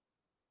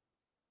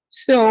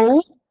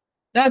 So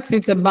that's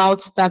it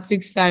about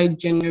static site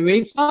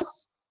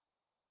generators.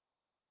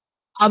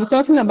 I'll be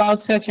talking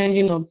about search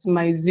engine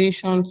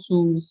optimization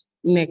tools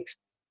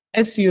next,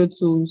 SEO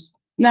tools.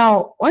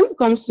 Now, when it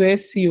comes to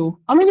SEO,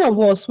 how many of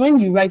us, when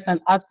you write an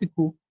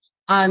article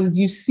and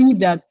you see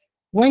that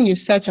when you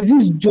search,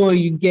 this joy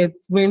you get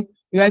when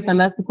you write an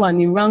article and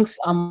it ranks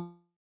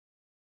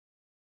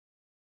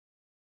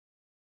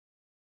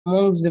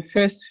amongst the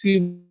first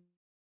few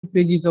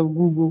pages of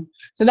Google?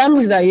 So that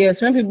means that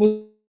yes, when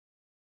people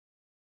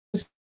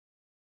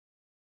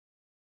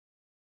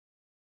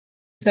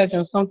search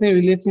on something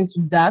relating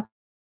to that,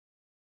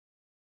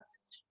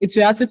 it's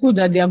your article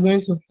that they are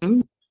going to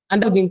find,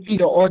 and that will increase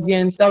your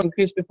audience, that will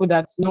increase people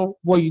that know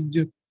what you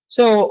do.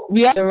 So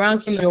we have the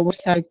ranking on your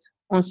website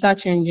on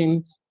search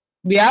engines.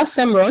 We have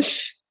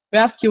SEMrush, we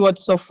have Keyword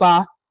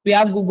Software, we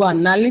have Google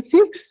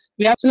Analytics.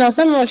 So now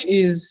SEMrush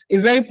is a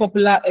very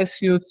popular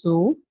SEO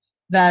tool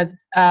that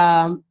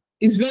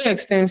is very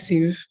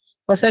extensive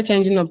for search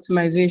engine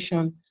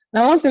optimization.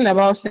 Now, one thing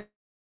about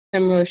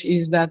SEMrush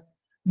is that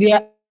they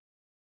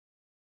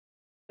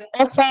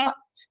offer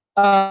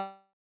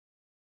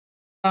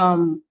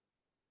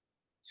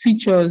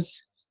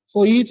features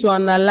for you to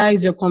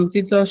analyze your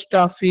competitors'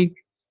 traffic.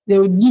 They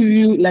will give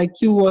you like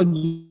keyword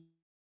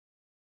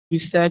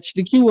research,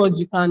 the keywords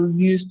you can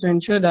use to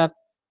ensure that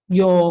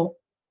your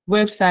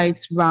website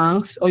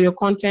ranks or your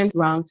content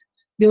ranks.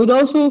 They would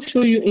also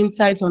show you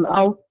insights on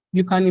how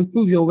you can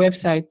improve your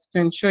website to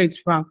ensure it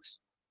ranks.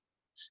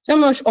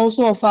 SEMrush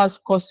also offers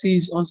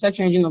courses on search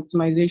engine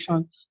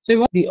optimization. So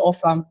even they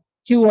offer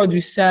keyword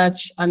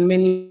research and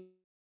many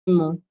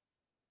more.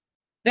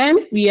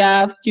 Then we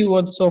have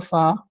Keyword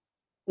Software.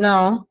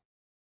 Now,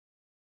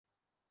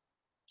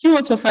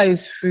 Keyword Software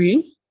is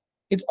free.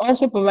 It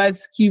also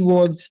provides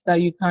keywords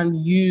that you can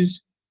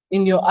use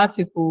in your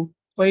article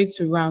for it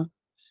to rank.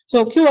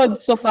 So Keyword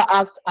Software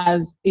acts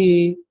as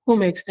a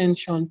Chrome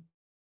extension.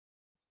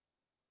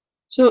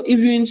 So if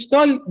you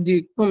install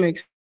the Chrome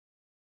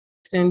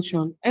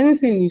extension,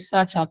 anything you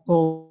search at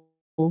all,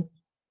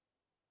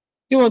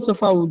 Keyword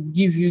Software will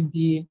give you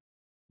the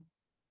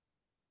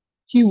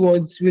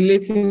keywords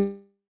relating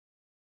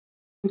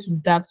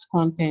to that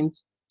content.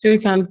 So you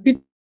can pick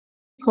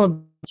up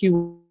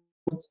keywords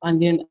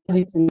and then add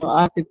it in your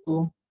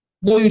article.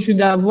 Though you should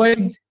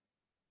avoid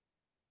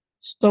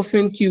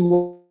stuffing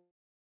keywords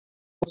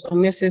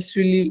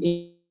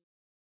unnecessarily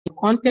in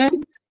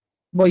content,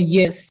 but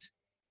yes,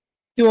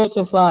 keyword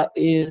software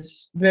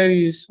is very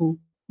useful.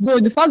 Though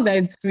the fact that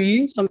it's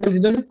free, sometimes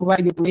it doesn't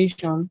provide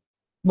information,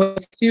 but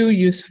it's still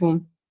useful.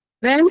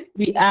 Then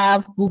we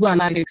have Google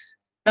Analytics.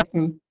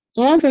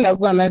 So one thing that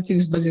Google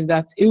Analytics does is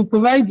that it will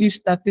provide you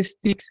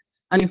statistics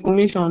and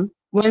information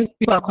when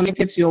people are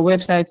connected to your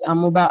websites and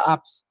mobile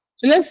apps.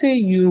 So let's say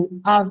you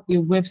have a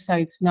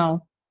website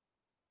now,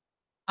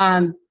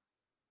 and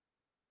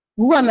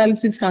Google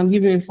Analytics can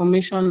give you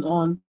information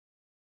on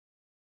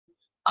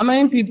how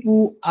many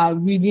people are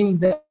reading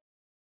the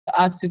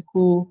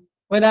article,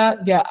 whether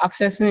they are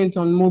accessing it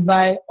on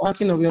mobile or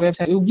looking of your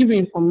website. It will give you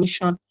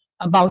information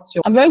about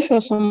your. I'm very sure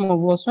some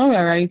of us, when we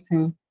are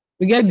writing,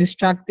 we get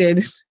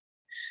distracted.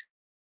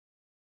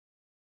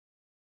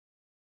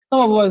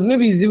 Some of us,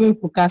 maybe it's even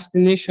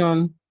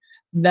procrastination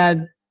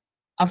that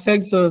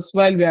affects us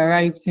while we are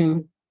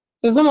writing.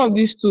 So some of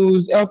these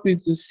tools help you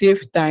to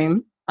save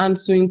time and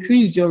to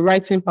increase your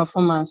writing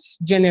performance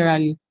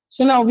generally.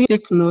 So now we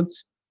take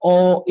notes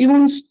or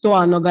even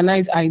store and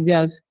organize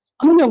ideas.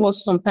 How many of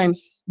us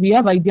sometimes we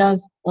have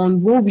ideas on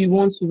what we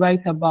want to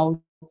write about,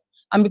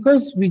 and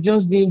because we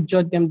just didn't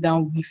jot them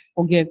down, we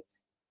forget.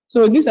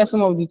 So these are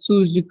some of the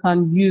tools you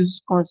can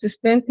use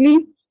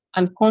consistently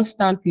and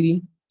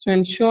constantly to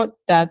ensure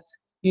that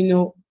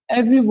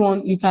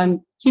everyone, you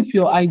can keep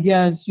your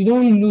ideas, you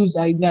don't lose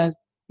ideas.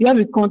 You have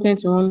a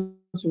content you want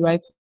to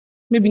write,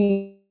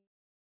 maybe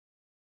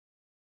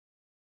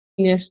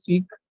next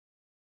week,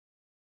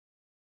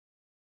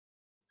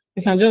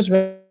 you can just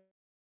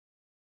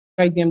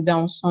write them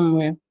down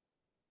somewhere.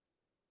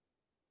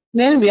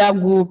 Then we have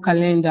Google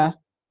Calendar.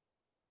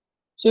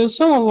 So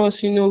some of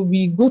us,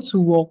 we go to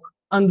work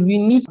and we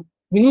need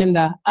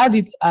to add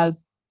it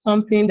as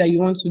something that you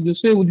want to do.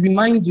 So it would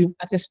remind you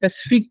at a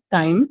specific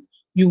time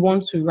you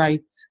want to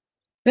write.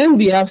 Then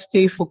we have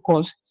stay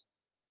focused.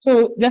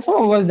 So there are some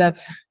of us that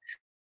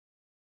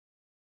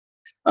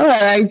when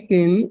we're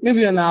writing,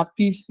 maybe on our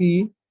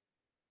PC,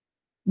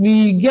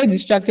 we get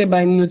distracted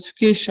by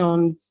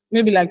notifications,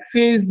 maybe like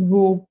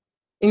Facebook,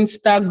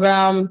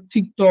 Instagram,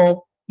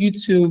 TikTok,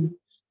 YouTube,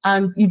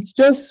 and it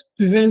just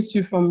prevents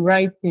you from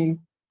writing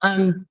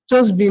and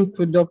just being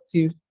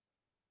productive.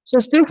 So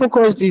stay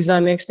focused is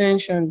an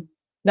extension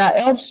that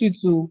helps you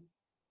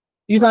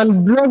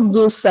can block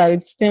those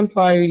sites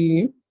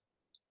temporarily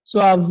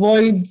to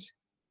avoid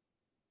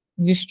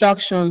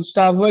distractions,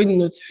 to avoid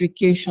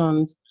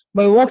notifications,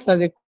 but it works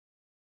as a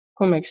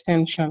Chrome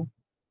extension.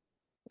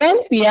 Then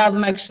we have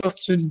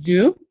Microsoft To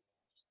Do.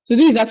 To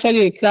Do is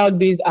actually a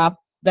cloud-based app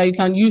that you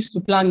can use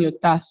to plan your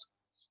tasks.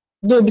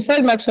 Though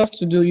besides Microsoft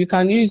To Do, you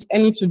can use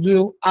any To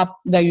Do app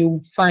that you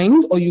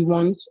find or you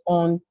want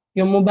on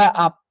your mobile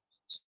app.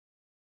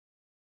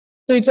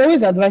 So it's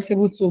always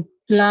advisable to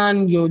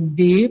plan your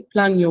day,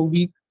 plan your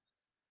week,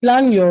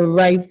 plan your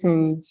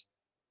writings.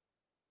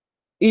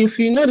 If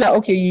you know that,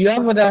 okay, you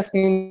have other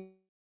things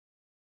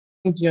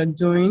you're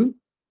doing,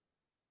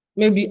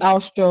 maybe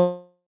house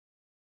chores,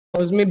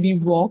 maybe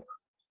work,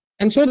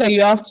 ensure that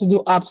you have to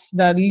do apps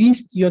that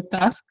list your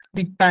tasks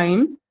with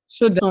time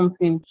so that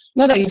something.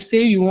 Not that you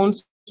say you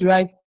want to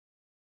write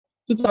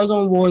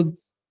 2,000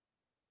 words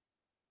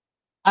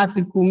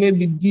article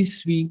maybe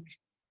this week,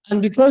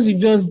 and because you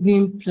just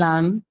didn't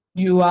plan,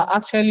 you are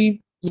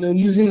actually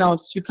losing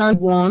out. You can't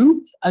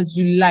want as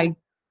you like.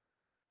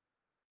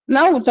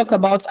 Now we'll talk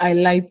about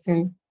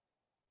highlighting.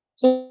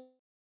 So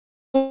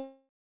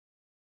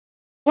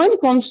when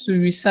it comes to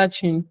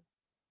researching,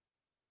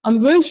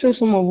 I'm very sure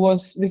some of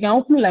us we can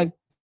open like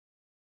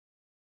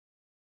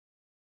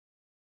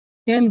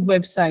 10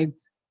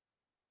 websites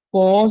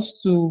for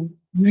us to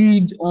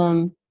read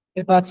on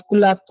a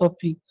particular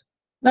topic.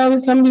 Now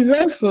it can be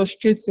very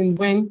frustrating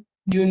when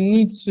you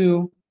read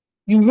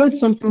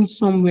something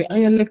somewhere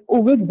and you're like, oh,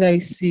 where did I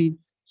see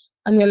it?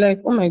 And you're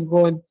like, oh my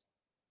god,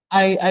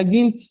 I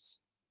didn't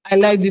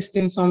highlight this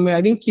thing somewhere,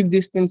 I didn't keep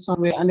this thing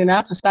somewhere, and then I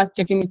have to start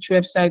checking each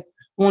website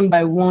one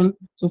by one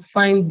to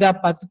find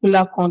that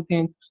particular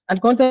content.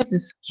 And content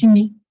is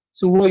key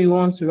to what you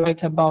want to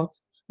write about.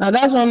 Now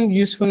that's one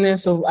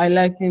usefulness of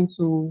highlighting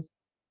tools.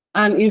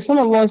 And if some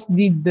of us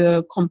did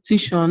the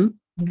competition,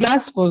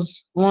 GLASP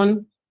was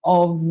one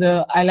of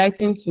the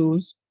highlighting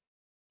tools.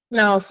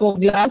 Now for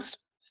GLASP,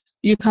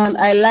 you can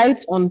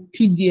highlight on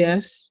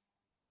PDFs,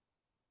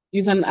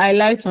 you can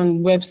highlight on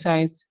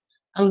websites,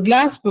 and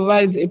GLASP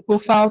provides a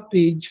profile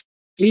page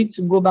for you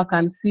to go back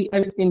and see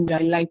everything you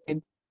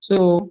highlighted.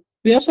 So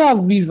we also have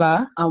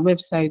Weaver and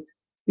website.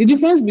 The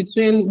difference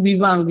between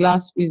Weaver and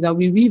GLASP is that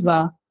with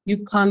Weaver, you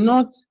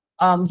cannot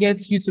get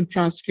YouTube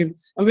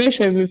transcripts. I'm very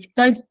sure if you've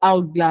tried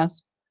out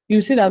GLASP,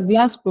 you see that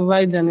GLASP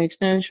provides an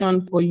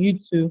extension for you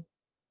to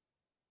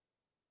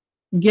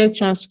get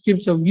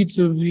transcripts of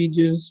YouTube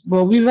videos,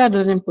 but Weaver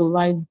doesn't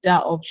provide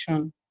that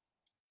option.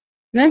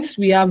 Next,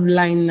 we have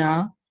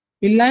Liner.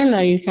 With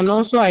Liner, you can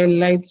also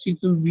highlight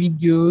YouTube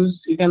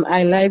videos, you can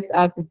highlight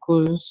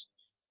articles,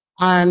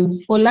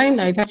 and for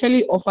Liner, it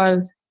actually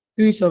offers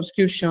 3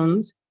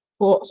 subscriptions.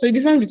 So the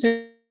difference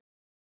between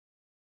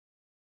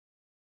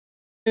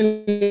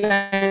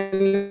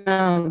Liner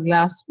and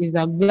GLASP is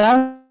that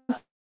GLASP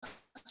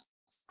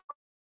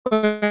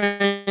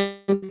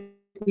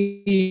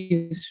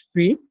is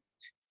free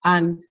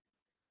and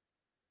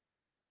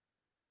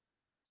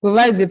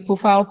provides a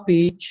profile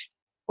page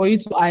for you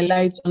to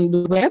highlight on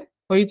the web,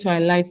 for you to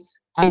highlight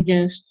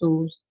agents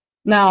tools.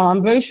 Now,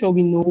 I'm very sure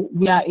we know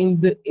we are in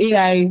the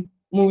AI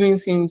moving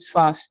things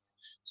fast.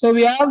 So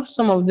we have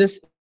some of these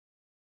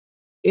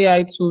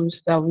AI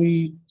tools that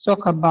we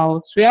talk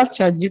about. We have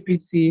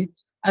ChatGPT.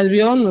 As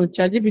we all know,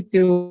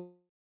 ChatGPT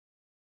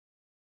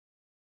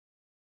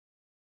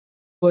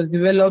was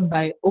developed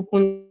by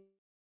OpenAI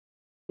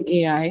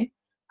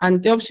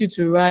and helps you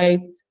to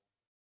write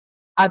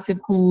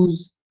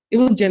articles,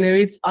 even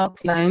generate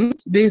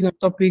outlines based on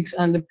topics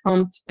and the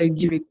prompts they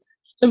give it.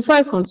 So before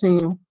I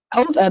continue,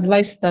 I would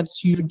advise that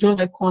you just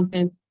write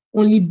content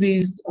only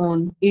based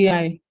on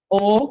AI,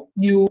 or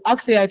you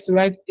ask AI to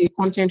write a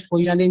content for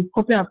you and then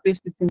copy and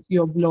paste it into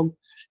your blog.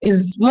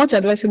 It's much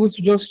advisable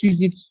to just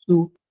use it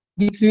to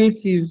be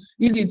creative,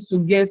 use it to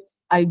get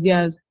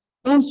ideas.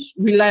 Don't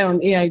rely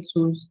on AI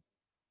tools.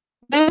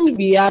 Then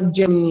we have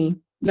Gemini.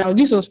 Now,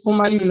 this was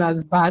formerly known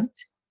as BART,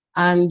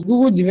 and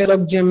Google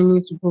developed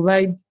Gemini to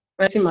provide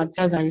writing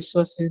materials and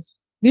resources.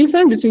 The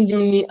difference between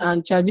Gemini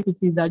and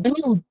ChatGPT is that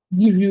Gemini will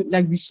give you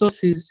like the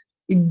sources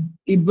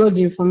it brought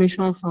the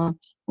information from,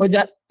 but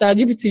that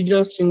ChatGPT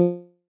just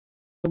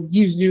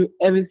gives you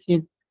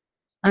everything.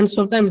 And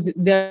sometimes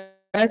the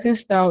writing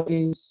style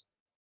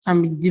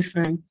can be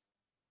different.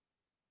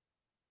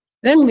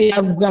 Then we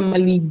have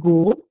Grammarly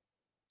Go.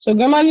 So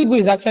Grammarly Go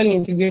is actually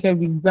integrated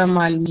with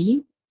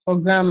Grammarly for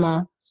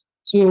grammar.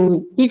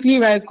 to quickly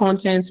write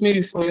content,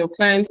 maybe for your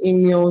client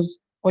emails,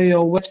 for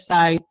your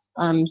websites,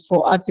 and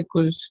for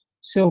articles.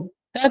 So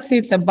that's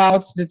it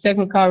about the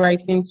technical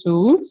writing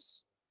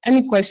tools.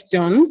 Any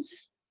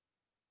questions?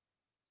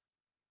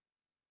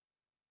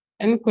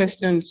 Any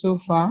questions so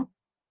far?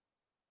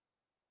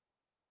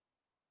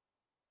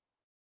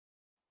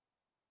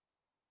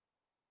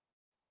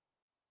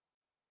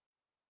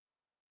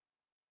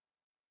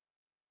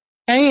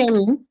 Can you hear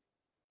me?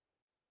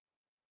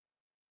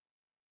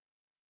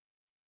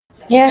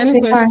 Yes, Any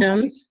we can.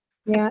 questions?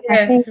 Yeah,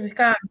 I think Yes, we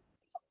can.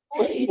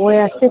 we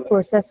are still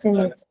processing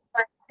it.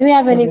 Do you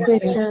have any Okay.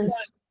 questions?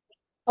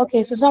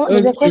 Okay, so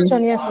there's a Okay. question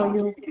here for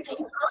you.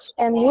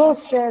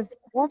 Rose says,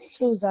 what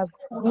tools are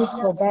good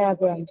for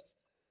diagrams?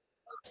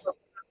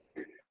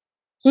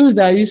 Tools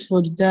that are used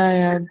for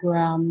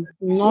diagrams.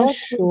 Not What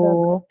tools are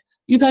sure.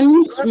 You can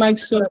use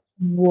Microsoft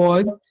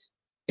Word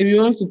if you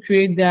want to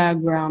create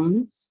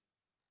diagrams.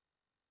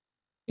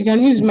 You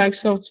can use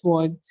Microsoft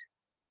Word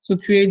to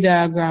create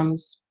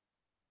diagrams.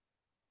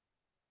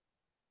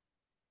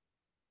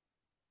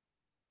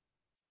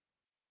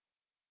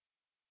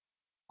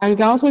 And you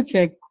can also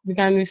check, we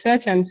can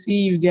research and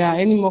see if there are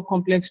any more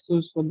complex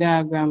tools for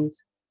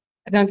diagrams.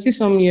 I can see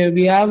some here.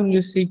 We have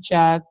Lucid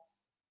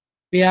Charts,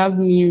 we have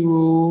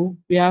Miro,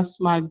 we have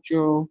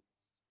SmartDraw.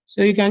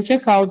 So you can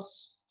check out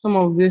some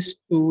of these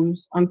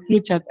tools and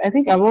flowcharts. I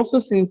think I've also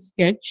seen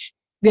Sketch.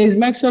 There is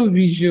Microsoft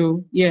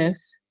Visual,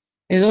 yes.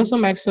 There's also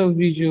Microsoft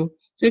Visual.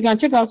 So you can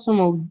check out some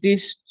of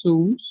these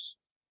tools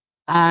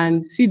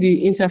and see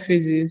the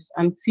interfaces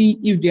and see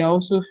if they are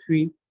also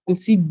free and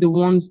see the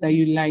ones that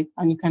you like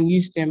and you can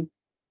use them.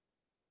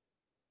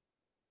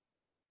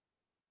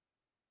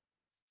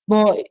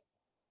 But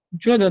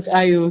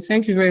Draw.io,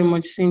 thank you very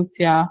much,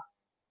 Cynthia.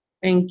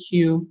 Thank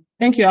you.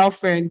 Thank you,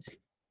 Alfred.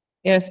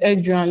 Yes,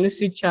 Adrian,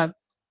 Lucy Chat.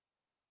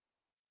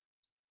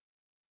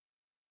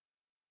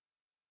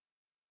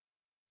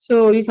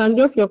 So you can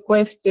drop your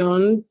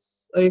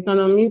questions or you can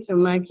unmute your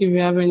mic if you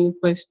have any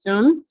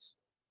questions.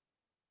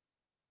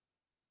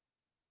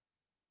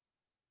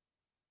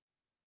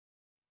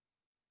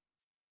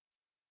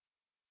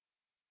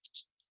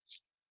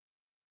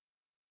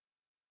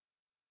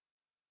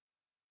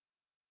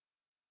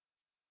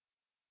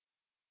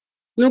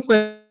 No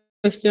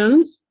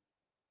questions?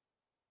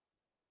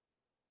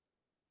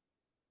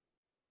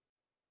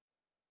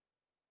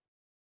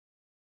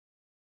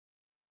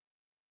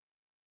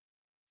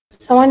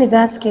 Someone is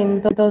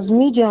asking, does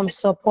Medium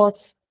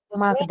support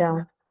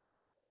Markdown?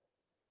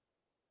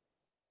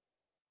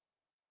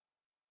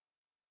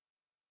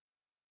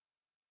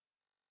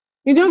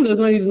 Medium does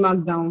not use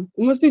Markdown.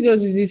 It mostly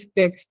just uses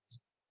text.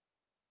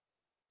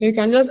 You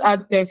can just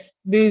add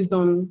text based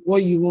on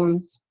what you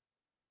want.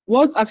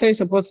 What actually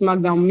supports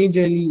Markdown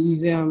majorly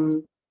is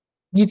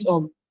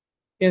GitHub.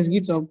 Yes,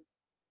 GitHub.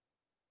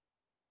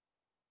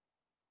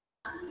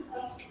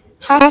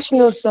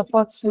 Hashnode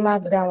supports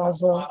Markdown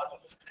as well.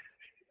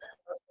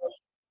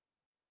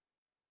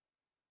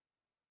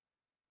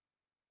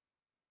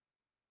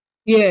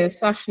 Yes,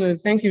 Ashnode,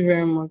 thank you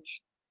very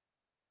much.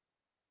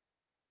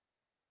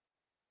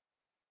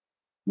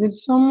 Did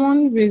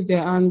someone raise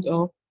their hand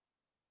up?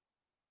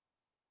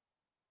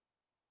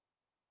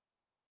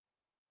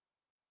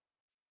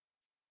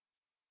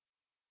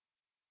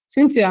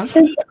 Cynthia?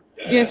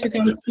 Yes, you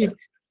can speak.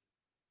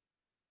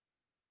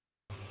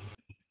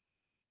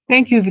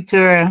 Thank you,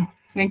 Victoria.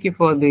 Thank you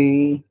for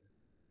the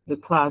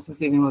class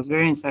this evening. It was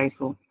very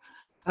insightful.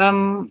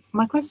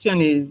 My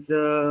question is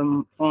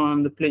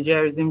on the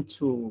plagiarism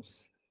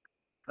tools.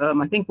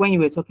 I think when you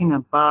were talking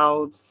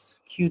about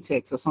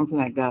Qtext or something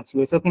like that, you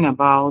were talking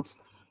about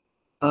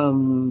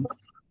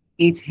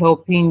it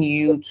helping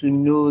you to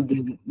know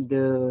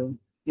the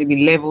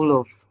maybe level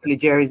of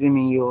plagiarism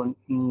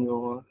in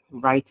your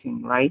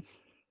writing, right?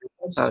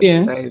 If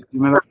Yes. I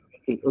remember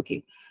correctly.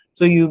 Okay.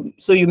 So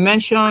you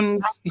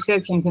mentioned, you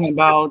said something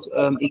about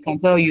it can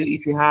tell you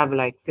if you have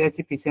like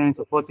 30%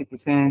 or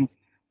 40%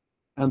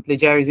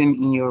 plagiarism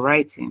in your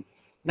writing.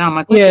 Now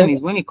my question Yes.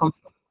 is, when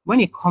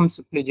it comes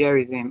to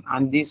plagiarism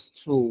and these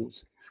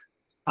tools,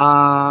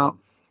 uh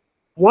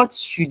what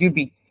should you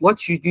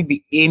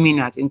be aiming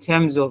at in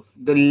terms of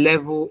the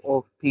level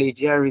of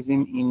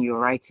plagiarism in your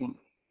writing?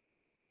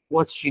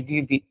 What should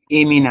you be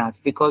aiming at?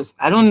 Because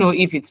I don't know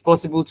if it's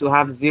possible to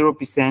have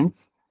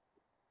 0%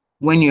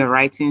 when you're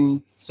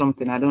writing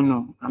something. I don't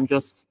know. I'm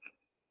just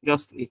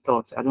a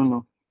thought. I don't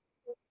know.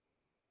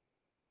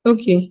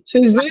 Okay. So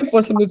it's very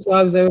possible to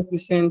have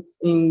 0%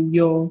 in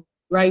your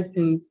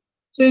writings.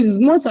 So it's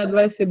not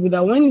advisable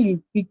that when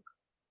you pick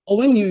or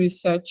when you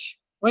research,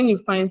 when you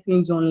find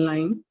things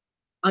online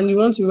and you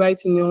want to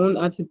write in your own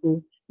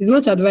article, it's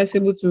not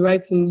advisable to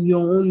write in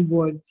your own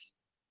words.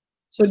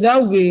 So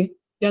that way,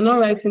 you're not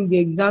writing the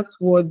exact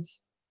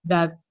words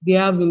that they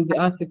have in the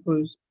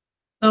articles.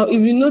 Now,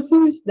 if you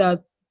notice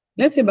that,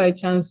 let's say by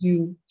chance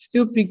you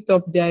still picked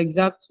up their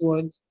exact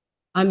words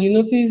and you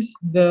notice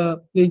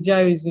the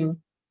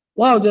plagiarism,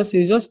 what I'll just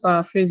say is just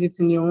paraphrase it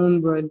in your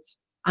own words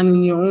and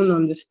in your own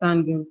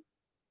understanding.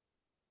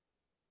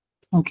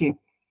 Okay.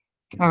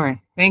 All right.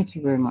 Thank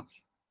you very much.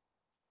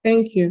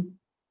 Thank you.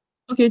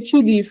 Okay,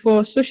 Chidi,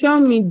 for social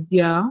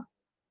media,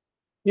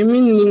 you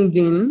mean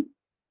LinkedIn?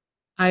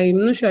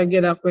 I'm not sure I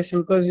get that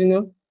question because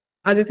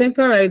as a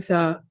technical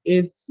writer,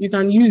 it's you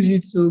can use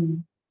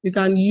YouTube, you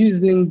can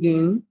use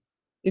LinkedIn,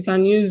 you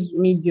can use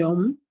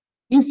Medium.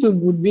 YouTube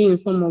would be in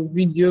form of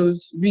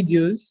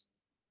videos,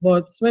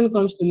 but when it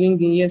comes to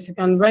LinkedIn, yes, you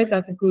can write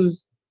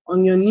articles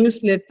on your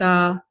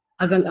newsletter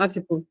as an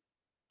article.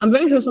 I'm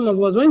very sure some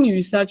of us, when you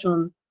research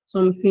on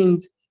some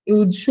things, it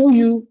would show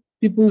you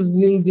people's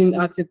LinkedIn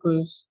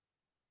articles.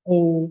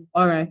 Oh,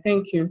 all right,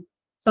 thank you.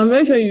 So I'm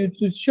very sure you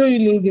to show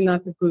you LinkedIn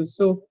articles.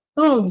 So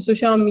some of the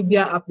social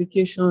media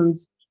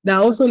applications that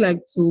are also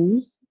like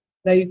tools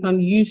that you can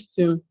use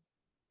to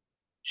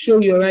show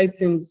your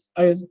writings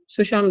are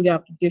social media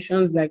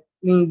applications like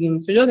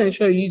LinkedIn. So just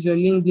ensure you use your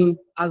LinkedIn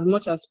as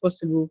much as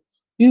possible.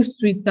 Use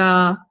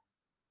Twitter,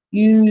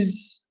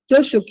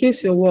 just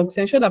showcase your works,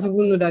 ensure that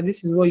people know that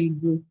this is what you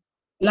do.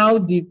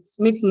 Loud it,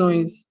 make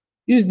noise,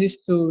 use these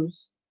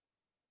tools.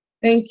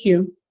 Thank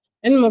you.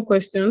 Any more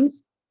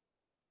questions?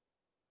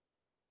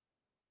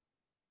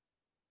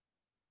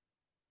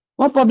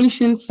 What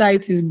publishing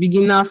site is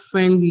beginner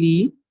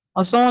friendly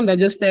or someone that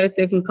just started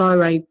technical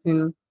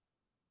writing?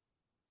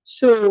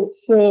 So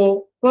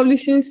for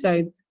publishing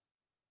sites,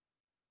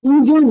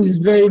 Medium is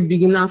very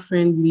beginner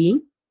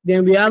friendly.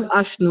 Then we have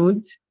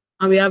Ashnode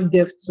and we have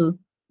Dev2.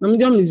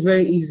 Medium is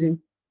very easy,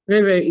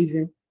 very, very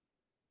easy.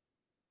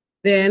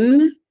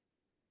 Then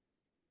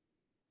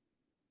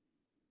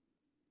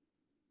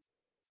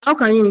how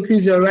can you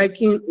increase your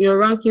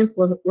ranking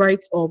for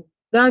write up?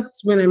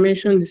 That's when I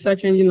mentioned the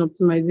search engine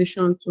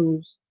optimization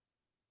tools.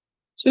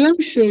 So let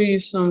me show you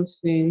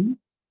something.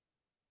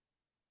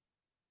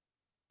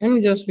 Let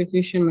me just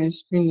quickly share my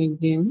screen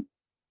again.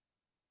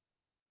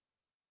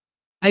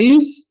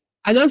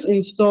 I just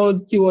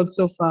installed Keyword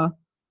Sofa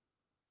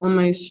on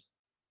my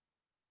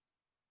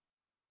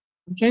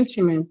I'm trying to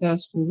share my entire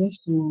screen.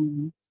 Just a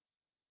moment.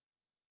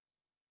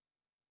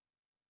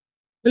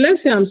 So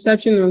let's say I'm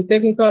searching on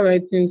technical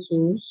writing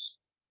tools.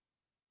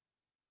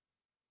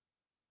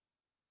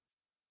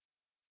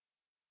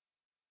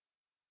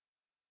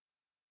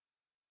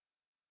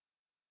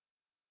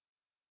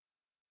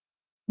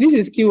 This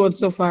is Keyword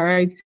Sofa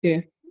right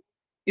here.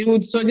 It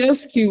would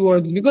suggest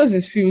keyword because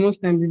it's free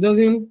most times. It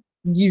doesn't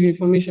give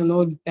information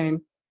all the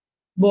time.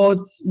 But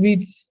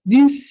with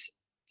these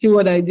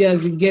keyword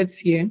ideas you get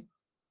here,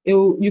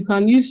 you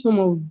can use some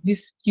of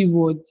these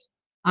keywords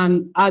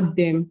and add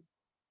them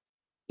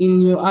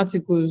in your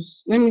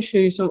articles. Let me show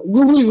you some.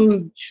 Google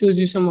even shows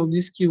you some of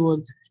these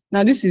keywords.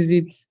 Now this is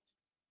it.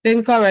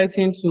 Technical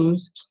writing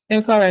tools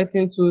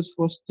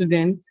for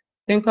students,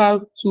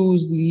 technical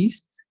tools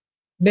list,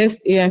 best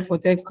AI for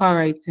technical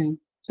writing.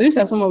 So these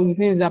are some of the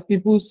things that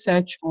people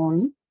search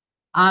on.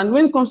 And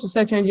when it comes to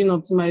search engine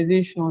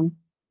optimization,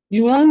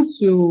 you want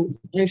to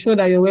ensure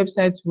that your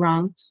website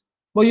ranks,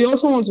 but you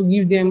also want to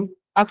give them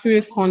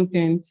accurate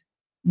content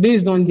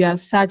based on their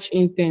search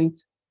intent.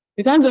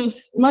 You can't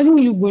just imagine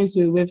you going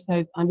to a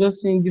website and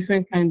just seeing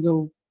different kinds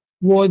of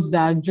words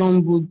that are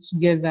jumbled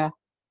together.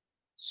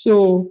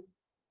 So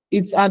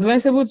it's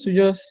advisable to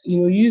just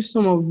use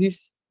some of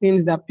these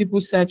things that people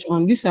search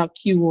on. These are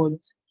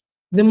keywords.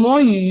 The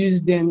more you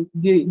use them,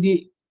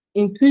 the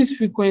increase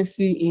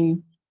frequency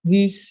in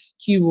these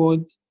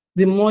keywords,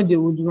 the more they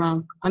would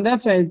rank. And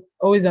that's why it's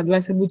always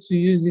advisable to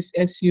use these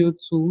SEO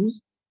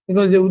tools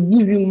because they will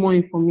give you more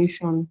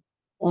information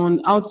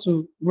on how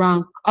to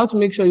rank, how to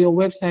make sure your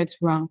website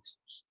ranks.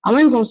 And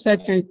when it comes to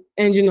search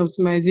engine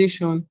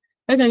optimization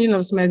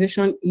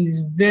is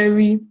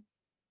very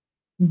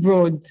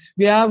broad.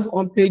 We have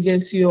on-page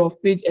SEO,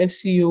 off-page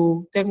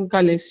SEO,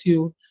 technical SEO.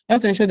 You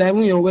have to ensure that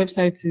even your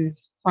website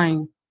is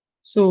fine.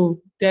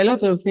 So there are a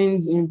lot of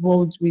things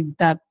involved with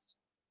that.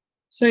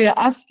 So you're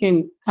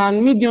asking,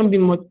 can Medium be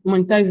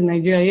monetized in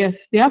Nigeria?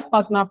 Yes, they have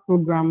partner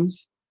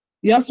programs.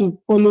 You have to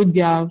follow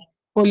their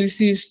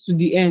policies to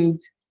the end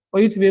for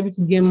you to be able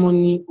to get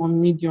money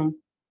on Medium.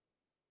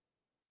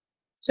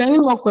 So any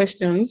more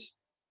questions?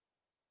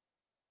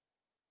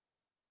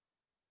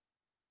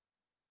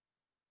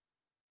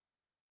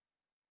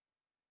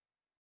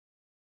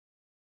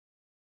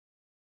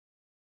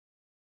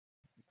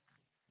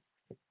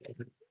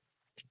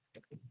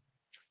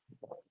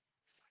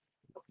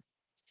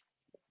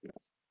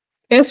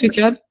 Yes,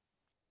 Richard?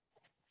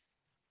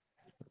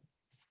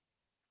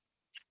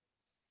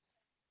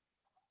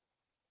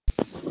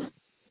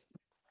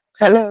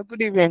 Hello,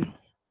 good evening.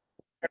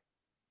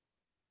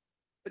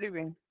 Good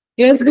evening.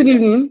 Yes, good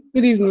evening.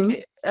 Good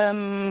evening.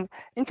 Okay,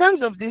 in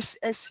terms of this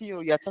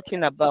SEO you're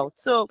talking about,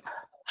 so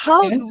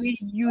how do we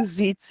Yes. use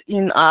it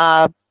in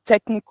our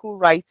technical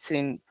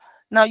writing?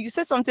 Now you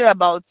said something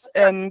about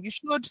you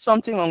showed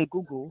something on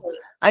Google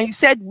and you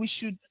said we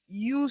should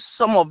use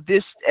some of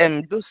this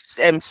those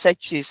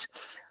searches.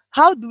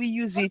 How do we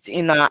use it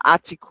in our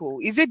article?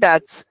 Is it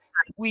that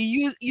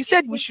you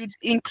said we should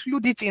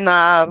include it in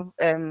our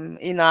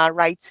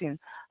writing?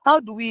 how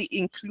do we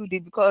include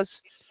it?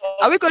 Because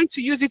are we going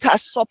to use it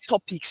as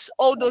subtopics?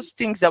 All those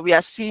things that we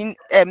are seeing,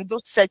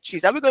 those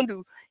searches, are we going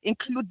to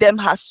include them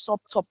as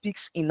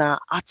subtopics in our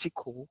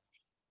article?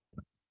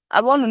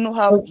 I want to know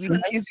how we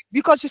can use it,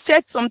 because you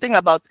said something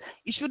about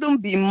it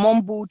shouldn't be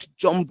mumbled,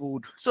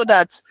 jumbled, so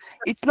that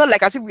it's not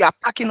like as if we are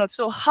packing it.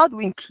 So how do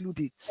we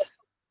include it?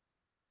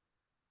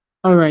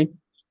 All right.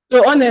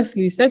 So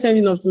honestly, search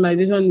engine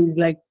optimization is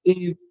like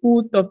a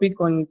full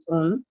topic on its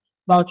own,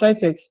 but I'll try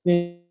to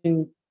explain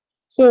it.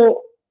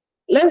 So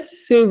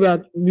let's say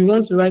we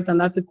want to write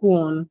an article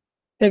on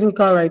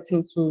technical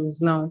writing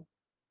tools now.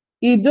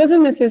 It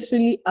doesn't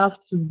necessarily have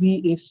to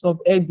be a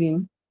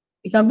subheading.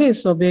 It can be a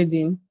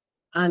subheading,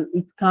 and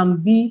it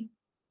can be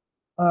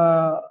a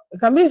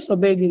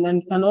subheading,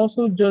 and it can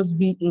also just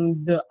be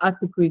in the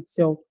article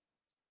itself.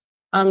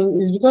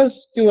 It's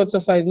because Keyword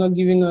Software is not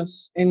giving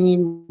us any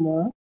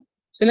more.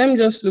 So let me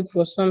just look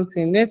for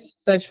something.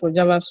 Let's search for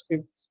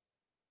JavaScript.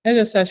 Let's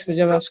just search for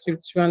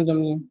JavaScript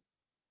randomly.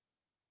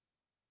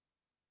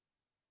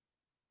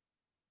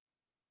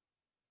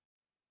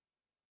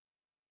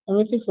 I'm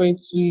waiting for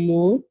it to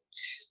load.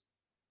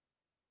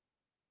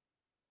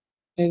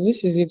 Yes,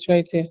 this is it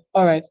right here.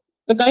 All right.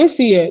 So can you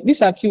see here?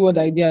 These are keyword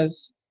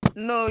ideas.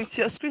 No, it's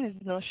your screen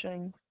is not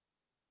showing.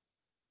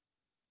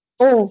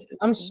 Oh,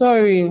 I'm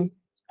sorry.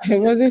 I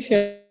wasn't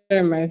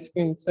sharing my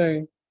screen.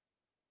 Sorry.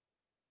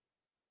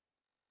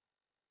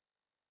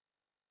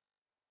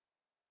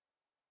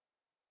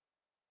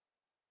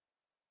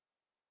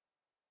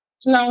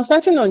 So now I'm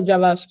searching on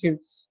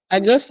JavaScript. I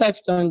just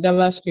searched on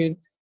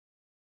JavaScript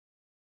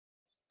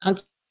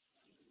and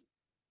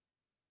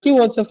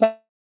Keyword Software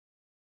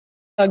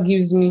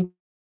gives me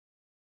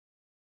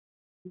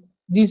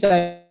these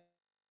ideas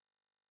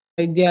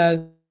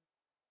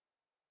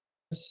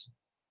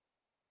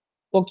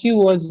for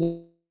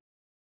keywords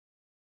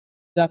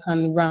that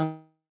can rank.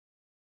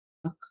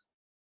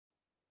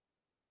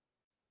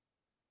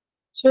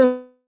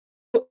 So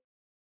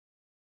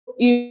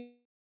if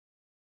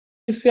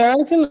you're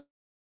writing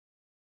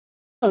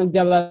on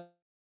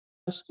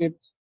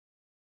JavaScript,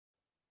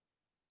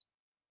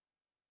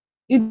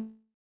 it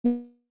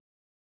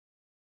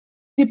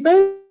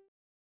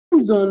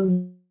depends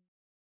on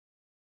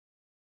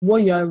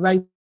what you're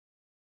writing.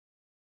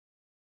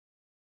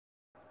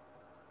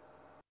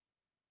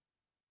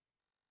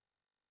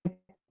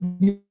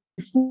 The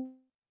full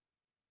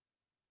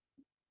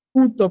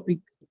topic.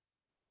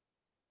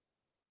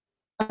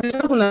 For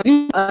example, now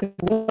this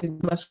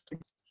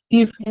JavaScript.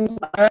 If you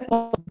are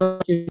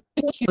writing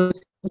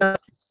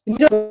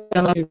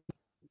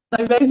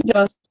like very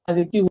just as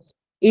a keyword.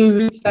 If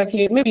it's like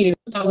maybe a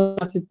 2,000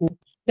 article,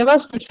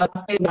 JavaScript has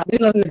applied that this is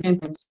not a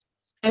sentence.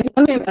 And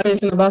one thing I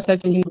mentioned about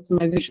search engine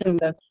optimization is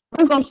that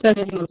when it comes to search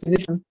engine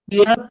optimization,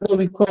 they have what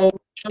we call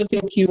short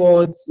tail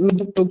keywords,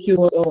 middle tail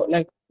keywords, or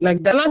like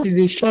the last is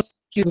a short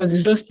keyword,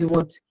 it's just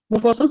keyword.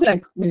 But for something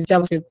like this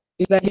JavaScript,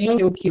 it's like a long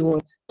tail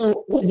keyword.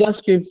 So what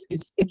JavaScript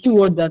is a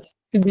keyword that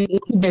should be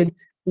included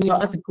in your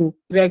article.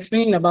 We're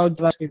explaining about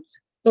JavaScript.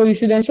 So you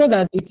should ensure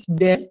that it's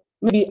there,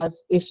 maybe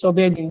as a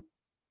subheading,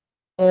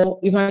 or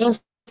you can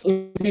just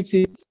include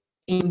it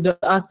in the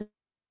article.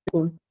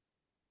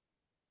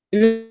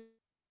 If you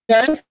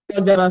are writing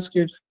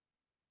JavaScript,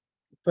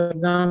 for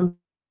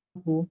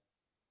example,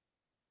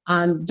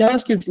 and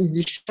JavaScript is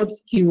the short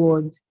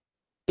keyword,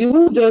 it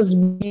won't just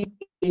be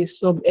a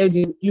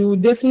subheading. You will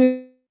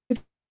definitely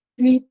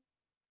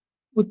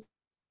put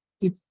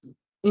it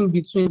in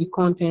between the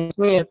content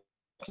when you're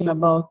talking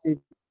about it.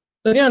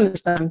 So do you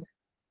understand?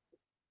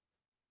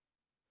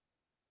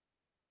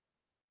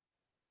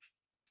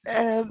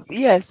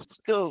 Yes.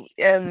 So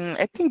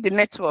I think the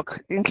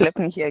network didn't let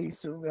me hear you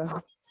so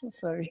well. So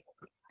sorry.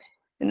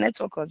 The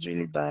network was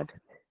really bad.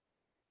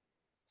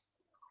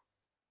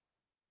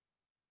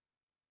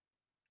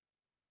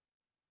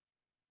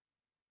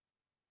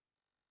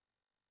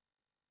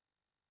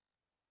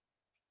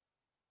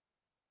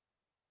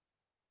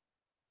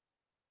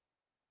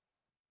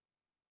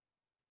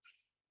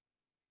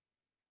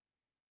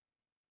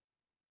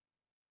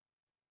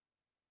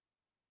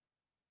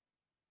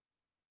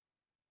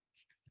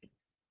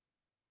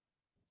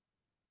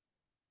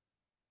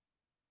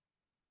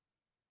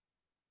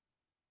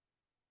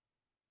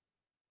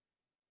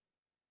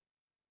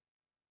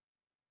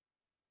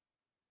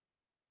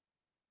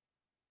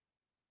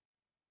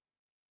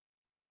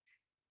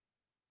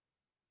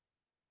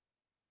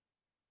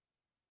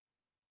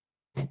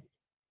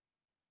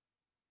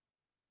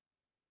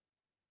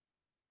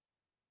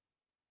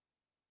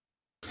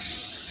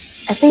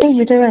 I think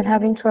Victoria is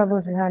having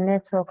troubles with her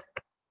network.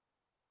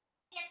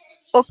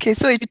 Okay,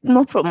 so it's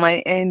not from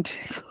my end.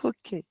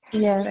 Okay.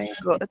 Yeah.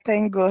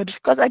 Thank God.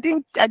 Because I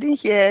didn't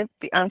hear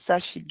the answer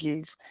she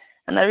gave.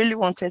 And I really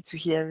wanted to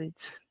hear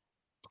it.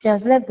 She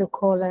has left the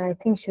call and I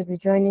think she'll be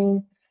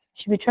trying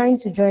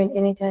to join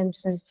anytime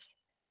soon.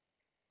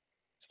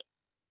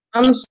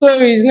 I'm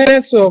sorry, it's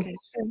network. Okay.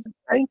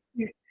 Thank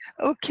you.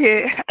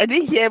 Okay. I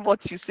didn't hear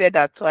what you said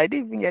at all. I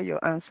didn't even hear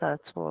your answer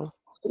at all.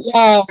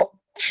 Wow.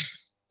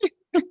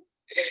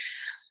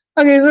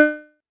 Okay,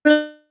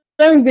 so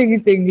Let me take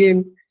it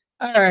again.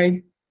 All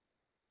right.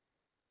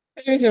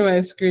 Let me share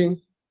my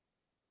screen.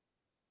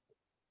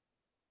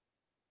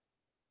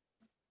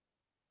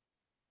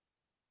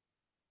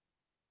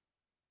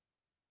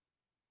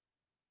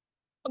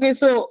 Okay,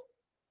 so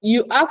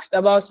you asked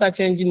about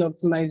search engine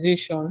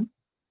optimization,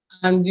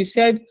 and you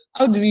said,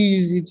 how do we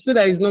use it so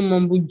that it's not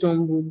mumble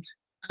jumbled?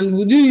 And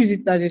would you use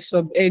it as a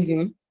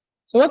subheading?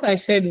 So what I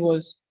said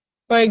was,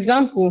 for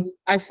example,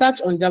 I search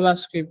on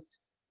JavaScript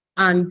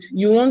and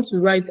you want to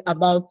write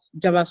about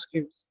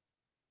JavaScript.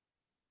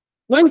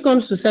 When it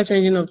comes to search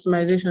engine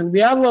optimization, we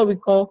have what we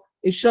call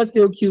a short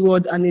tail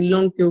keyword and a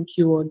long tail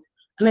keyword.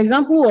 An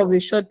example of a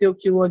short tail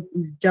keyword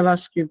is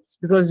JavaScript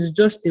because it's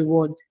just a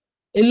word.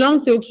 A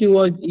long tail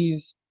keyword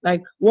is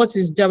like, what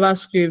is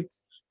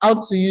JavaScript?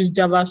 How to use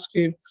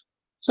JavaScript?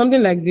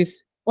 Something like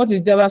this. What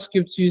is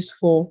JavaScript used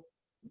for?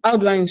 How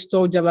do I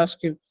install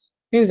JavaScript?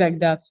 Things like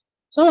that.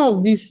 Some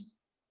of these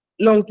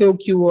long tail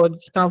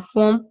keywords can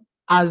form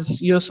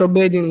as your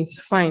subheadings,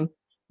 fine.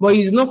 But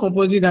it's not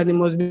compulsory that they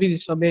must be the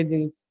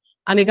subheadings.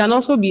 And they can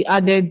also be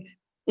added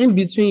in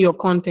between your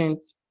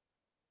content.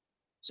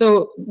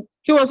 So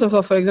keyword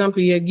software, for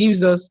example, here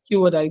gives us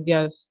keyword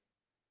ideas.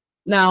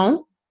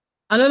 Now,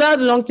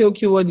 another long tail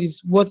keyword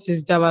is what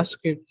is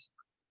JavaScript.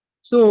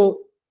 So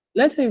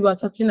let's say we are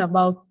talking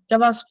about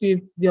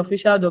JavaScript, the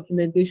official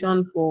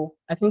documentation for,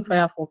 I think,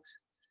 Firefox.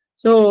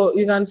 So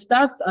you can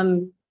start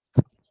and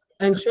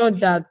ensure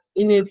that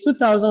in a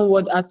 2,000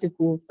 word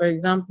article, for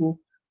example,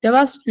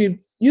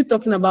 JavaScript, you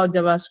talking about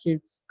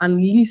JavaScript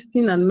and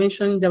listing and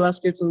mentioning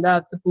JavaScript in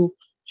that article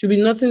should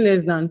be nothing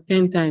less than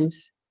 10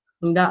 times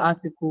in that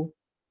article.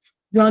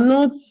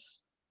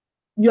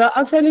 You are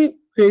actually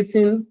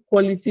creating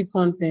quality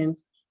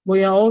content, but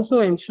you are also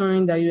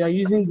ensuring that you are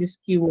using these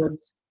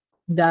keywords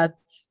that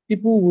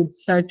people would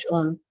search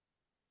on.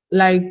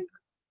 Like,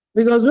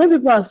 because when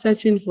people are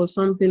searching for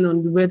something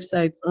on the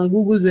website, on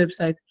Google's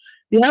website,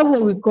 they have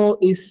what we call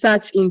a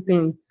search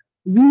intent.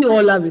 We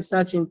all have a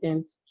search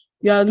intent.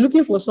 You are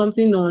looking for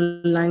something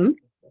online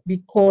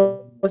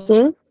because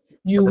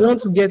you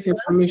want to get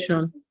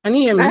information. Can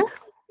you hear me?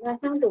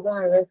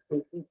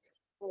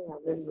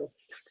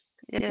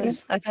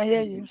 Yes, I can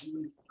hear you.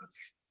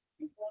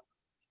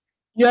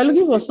 You are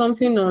looking for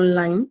something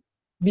online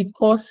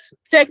because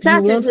you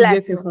want to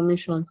get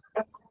information.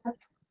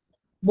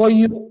 But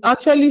you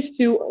actually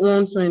still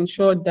want to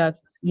ensure that,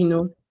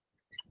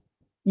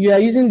 you are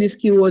using these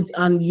keywords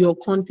and your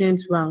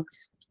content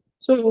ranks.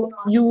 So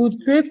you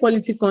would create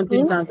quality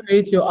content and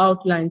create your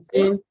outline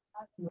saying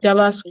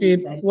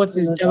JavaScript, what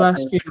is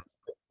JavaScript,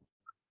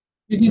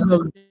 uses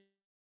of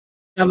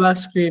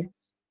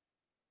JavaScript,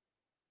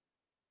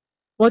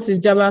 what is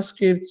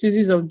JavaScript,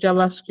 uses of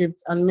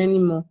JavaScript, and many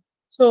more.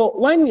 So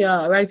when you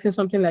are writing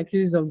something like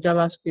uses of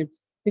JavaScript,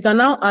 you can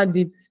now add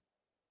it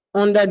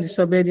under the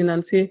subheading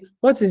and say,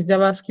 what is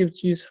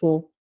JavaScript used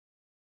for?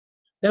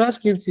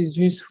 JavaScript is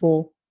used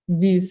for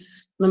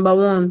this, number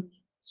one,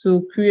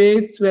 to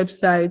create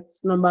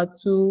websites, number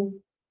two,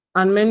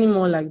 and many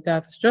more like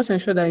that. Just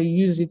ensure that you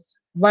use it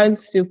while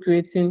still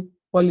creating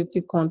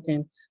quality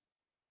content.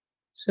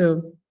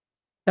 So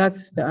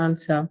that's the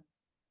answer.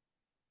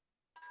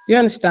 Do you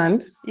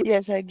understand?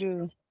 Yes, I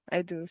do.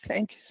 I do.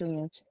 Thank you so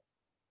much.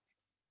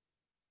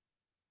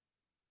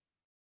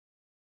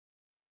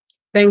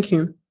 Thank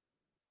you.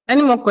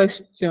 Any more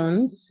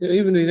questions? So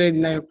even though it's already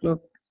 9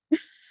 o'clock.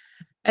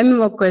 Any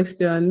more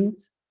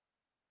questions?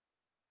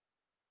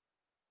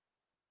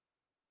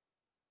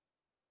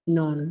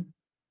 None.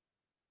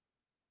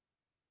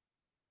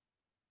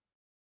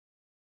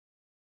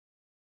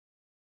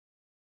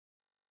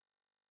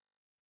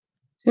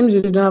 Seems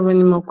we don't have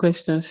any more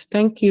questions.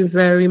 Thank you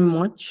very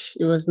much.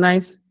 It was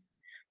nice,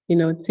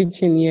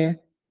 teaching here.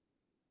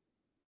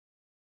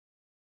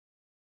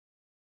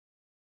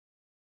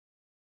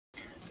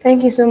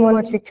 Thank you so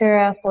much,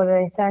 Victoria, for the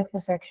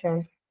insightful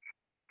section.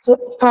 So,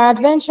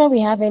 peradventure, we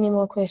have any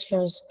more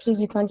questions, please,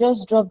 you can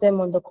just drop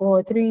them on the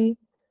cohort 3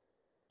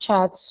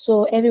 chat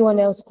so everyone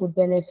else could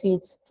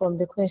benefit from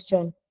the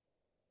question,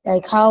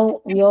 like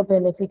how we all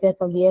benefited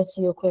from the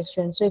SEO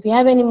question. So if you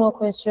have any more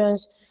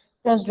questions,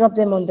 just drop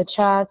them on the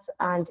chat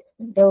and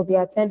they will be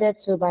attended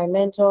to by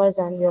mentors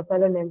and your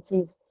fellow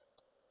mentees.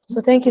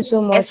 So thank you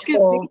so much.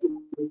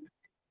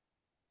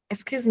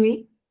 Excuse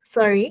me.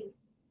 Sorry.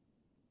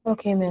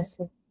 Okay,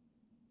 merci.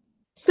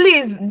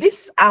 Please,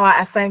 this our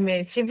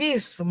assignment. Chibi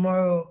is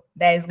tomorrow.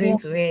 That is going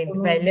to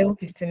end by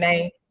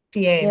 11:59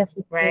 p.m. Yes,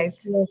 right?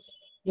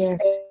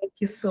 Yes. Thank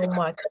you so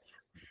much.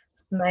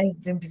 It's nice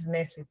doing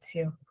business with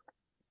you.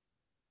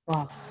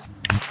 Wow.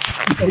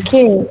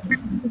 Okay.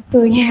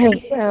 So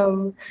yes.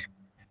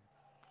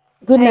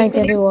 Good night,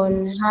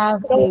 everyone.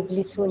 Have a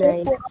blissful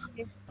night.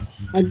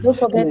 And don't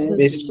forget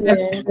to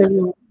share.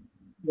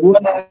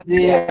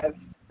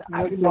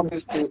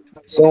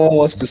 Someone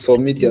wants to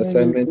submit the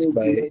assignment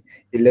by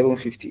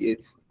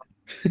 11:58.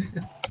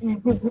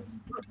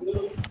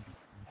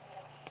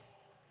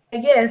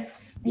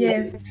 Yes.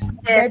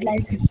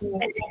 Deadline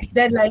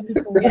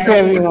people. Thank you,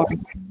 everyone.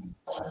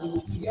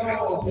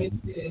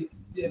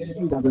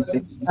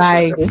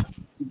 Bye.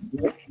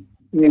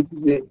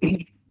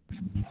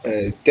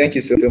 Thank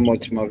you so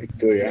much, Ma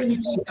Victoria.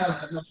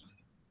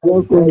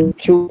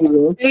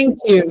 Thank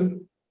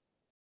you.